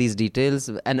didn't know these details.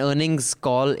 An earnings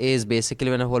call is basically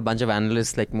when a whole bunch of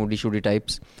analysts like Moody Shooty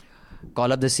types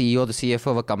call up the CEO or the CFO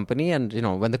of a company, and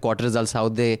when the quarter results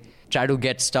out, they try to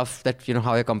get stuff that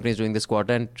how your company is doing this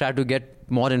quarter and try to get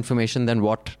more information than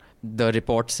what the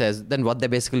report says, than what they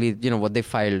basically what they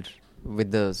filed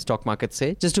with the stock market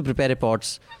say, just to prepare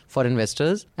reports for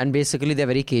investors. And basically they're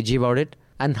very cagey about it,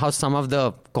 and how some of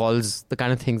the calls, the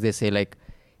kind of things they say, like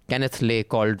Kenneth Lay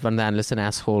called one of the analysts an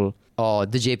asshole, or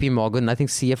the JP Morgan, I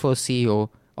think CFO, CEO,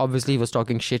 obviously he was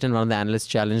talking shit and one of the analysts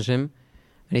challenged him.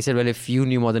 And he said, well, if you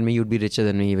knew more than me, you'd be richer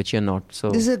than me, which you're not.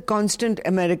 So This is a constant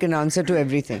American answer to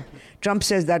everything. Trump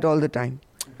says that all the time.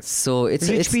 So it's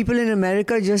Rich people in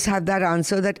America just have that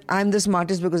answer that I'm the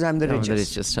smartest because I'm the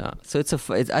richest. So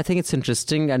I think it's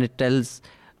interesting, and it tells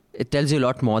you a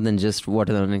lot more than just what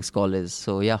an earnings call is.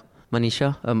 So yeah,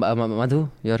 Manisha, Madhu,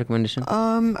 your recommendation?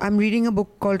 I'm reading a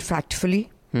book called Factfully,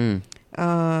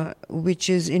 which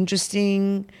is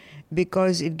interesting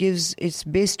because it's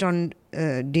based on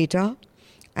data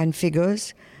and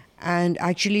figures, and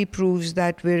actually proves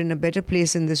that we're in a better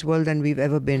place in this world than we've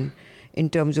ever been in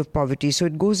terms of poverty. So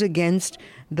it goes against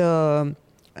the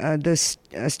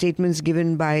statements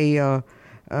given by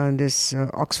this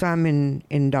Oxfam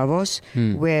in Davos,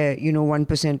 where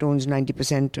 1% owns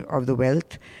 90% of the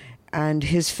wealth, and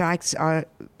his facts are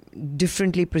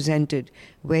differently presented,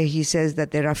 where he says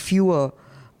that there are fewer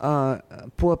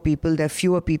poor people, there are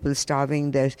fewer people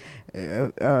starving, there's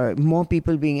more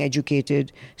people being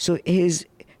educated. So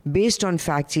based on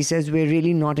facts, he says we're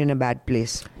really not in a bad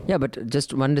place. Yeah, but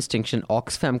just one distinction.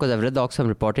 Oxfam, because I've read the Oxfam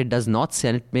report, it does not say,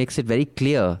 and it makes it very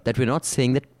clear that we're not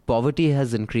saying that poverty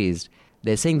has increased.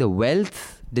 They're saying the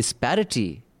wealth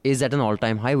disparity is at an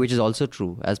all-time high, which is also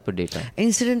true as per data.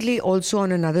 Incidentally, also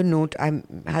on another note, I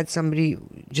had somebody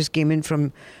just came in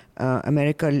from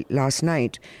America last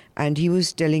night, and he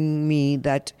was telling me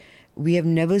that we have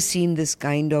never seen this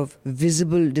kind of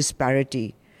visible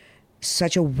disparity,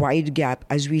 such a wide gap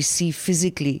as we see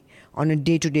physically on a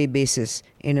day-to-day basis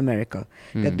in America.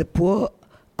 That the poor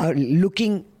are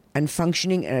looking and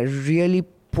functioning at a really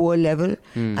poor level,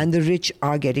 and the rich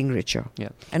are getting richer. Yeah.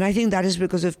 And I think that is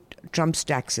because of trumps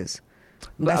taxes.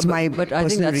 That's my But I think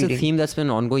personal that's reading. a theme that's been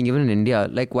ongoing even in India.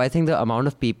 Like, I think the amount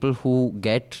of people who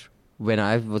get, when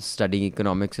I was studying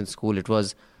economics in school, it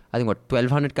was, I think,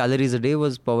 1,200 calories a day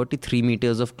was poverty. 3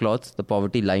 meters of cloth, the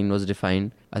poverty line was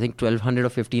defined. I think 1,200 or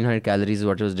 1,500 calories is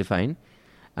what was defined.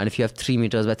 And if you have 3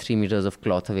 meters by 3 meters of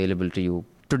cloth available to you.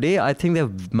 Today, I think there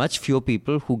are much fewer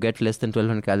people who get less than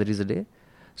 1,200 calories a day.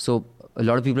 So a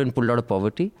lot of people have been pulled out of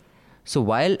poverty. So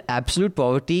while absolute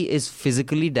poverty is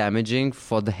physically damaging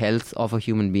for the health of a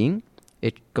human being,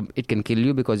 it can kill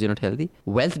you because you're not healthy.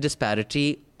 Wealth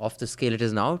disparity of the scale it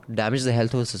is now damages the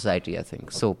health of a society, I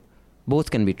think. So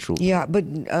both can be true. Yeah, but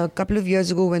a couple of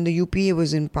years ago when the UPA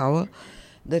was in power,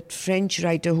 that French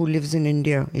writer who lives in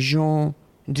India, Jean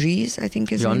Drèze, I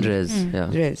think is Jean name. Drèze, yeah.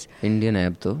 Drèze. Indian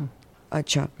ab though.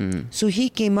 Acha. So he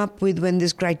came up with, when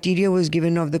this criteria was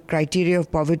given of the criteria of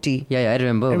poverty. Yeah, I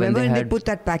remember. Remember when when they had, put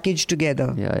that package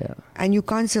together? Yeah. And you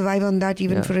can't survive on that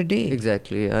even for a day.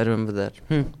 Exactly, I remember that.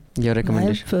 Your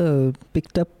recommendation? I've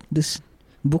picked up this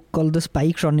book called The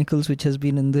Spy Chronicles, which has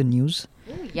been in the news.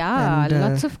 Yeah, And,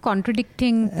 lots of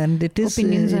contradicting And it is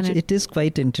opinions on it. it is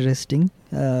quite interesting.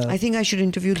 I think I should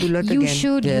interview Dulat You again.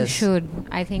 should, you Yes. should.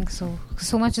 I think so.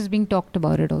 So much is being talked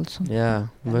about it also. Yeah,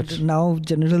 but And now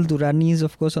General Durrani is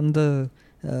of course on the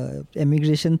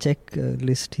emigration check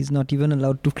list. He's not even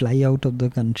allowed to fly out of the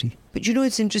country. But you know,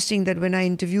 it's interesting that when I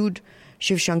interviewed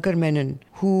Shiv Shankar Menon,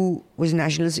 who was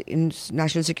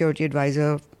National Security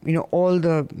Advisor, you know, all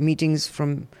the meetings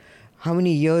from how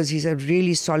many years, he's a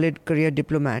really solid career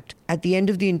diplomat. At the end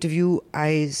of the interview,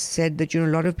 I said that, you know,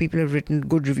 a lot of people have written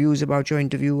good reviews about your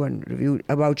interview and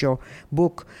about your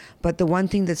book. But the one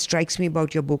thing that strikes me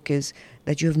about your book is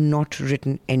that you have not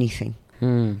written anything.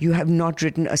 You have not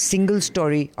written a single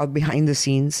story of behind the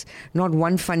scenes, not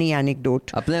one funny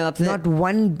anecdote, not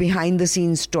one behind the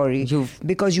scenes story,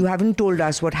 because you haven't told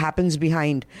us what happens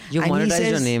behind. You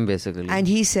monetized your name basically. And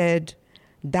he said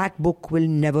that book will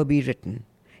never be written.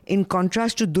 In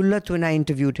contrast to Dullat, when I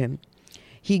interviewed him,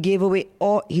 he gave away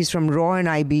all, he's from Raw and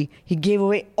IB, he gave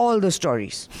away all the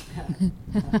stories.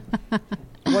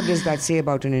 What does that say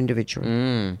about an individual?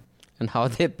 And how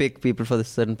they pick people for the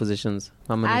certain positions.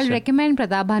 I'll recommend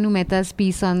Pratap Bhanu Mehta's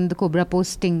piece on the Cobra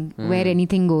posting, Where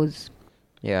Anything Goes.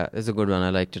 Yeah, it's a good one.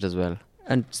 I liked it as well.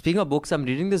 And speaking of books, I'm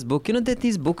reading this book. You know that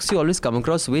these books you always come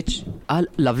across which are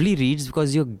lovely reads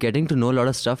because you're getting to know a lot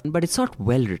of stuff, but it's not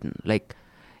well written. Like,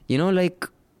 you know, like,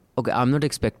 okay, I'm not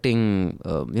expecting,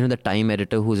 you know, the Time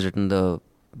editor who's written the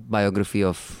biography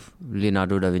of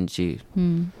Leonardo da Vinci,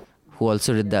 who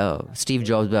also did the Steve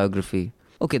Jobs biography.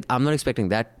 Okay, I'm not expecting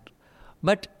that.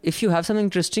 But if you have something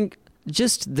interesting,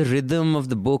 just the rhythm of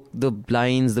the book, the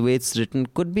lines, the way it's written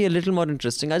could be a little more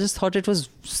interesting. I just thought it was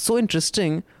so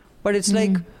interesting, but it's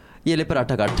like, ये ले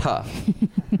पराठा काठा.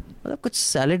 मतलब कुछ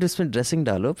salad उसमें dressing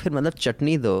डालो, फिर मतलब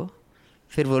चटनी दो,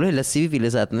 फिर बोलो लस्सी भी पी ले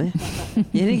साथ में.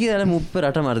 ये नहीं कि यार मुंह पे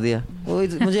पराठा मार दिया. वो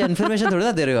मुझे इन्फॉर्मेशन थोड़ी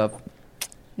ना दे रहे हो आप.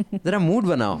 जरा मूड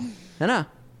बनाओ, है ना?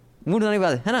 मूड बनाने के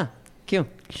बाद, है ना? क्यों?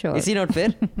 Sure. इसी नोट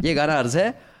पर ये गाना अर्ज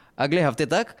है. अगले हफ्ते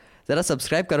तक जरा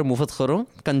सब्सक्राइब करो मुफ्तखोरों,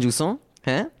 कंजूसों,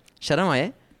 हैं? शर्म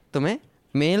आए तुम्हें?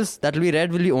 Mails that will be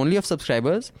read will be only of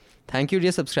subscribers. Thank you,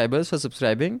 dear subscribers, for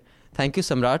subscribing. Thank you,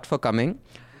 Samrat, for coming.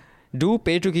 Do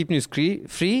pay to keep news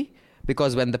free,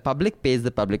 because when the public pays,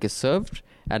 the public is served.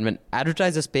 And when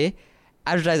advertisers pay,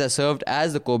 advertisers are served,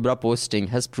 as the Cobra posting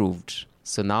has proved.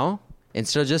 So now,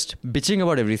 instead of just bitching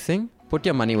about everything, put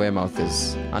your money where your mouth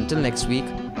is. Until next week,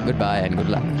 goodbye and good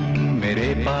luck.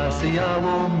 मेरे पास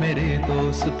आओ मेरे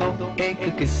दोस्तों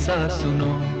एक किस्सा सुनो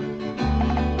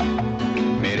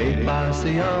मेरे पास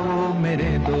आओ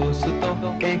मेरे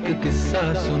दोस्तों एक किस्सा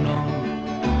सुनो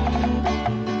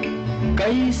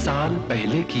कई साल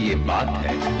पहले की ये बात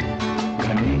है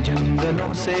घने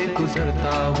जंगलों से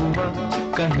गुजरता हुआ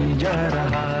कहीं जा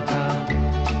रहा था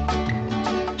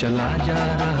चला जा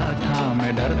रहा था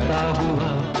मैं डरता हुआ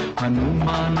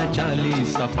हनुमान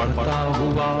चालीसा पढ़ता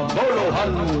हुआ बोलो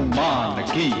हनुमान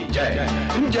की जय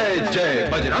जय जय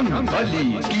बजरंग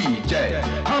बली की जय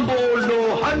हाँ बोलो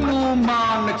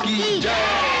हनुमान की जय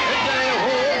जय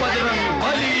हो बजरंग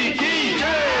बली की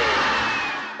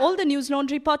जय. All the News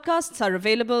Laundry podcasts are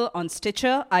available on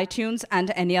Stitcher, iTunes,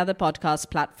 and any other podcast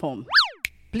platform.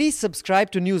 Please subscribe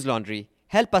to News Laundry.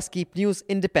 Help us keep news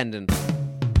independent.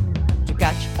 To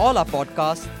catch all our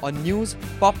podcasts on news,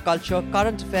 pop culture,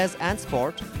 current affairs and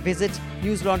sport, visit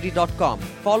newslaundry.com.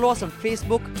 Follow us on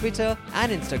Facebook, Twitter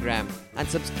and Instagram and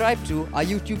subscribe to our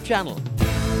YouTube channel.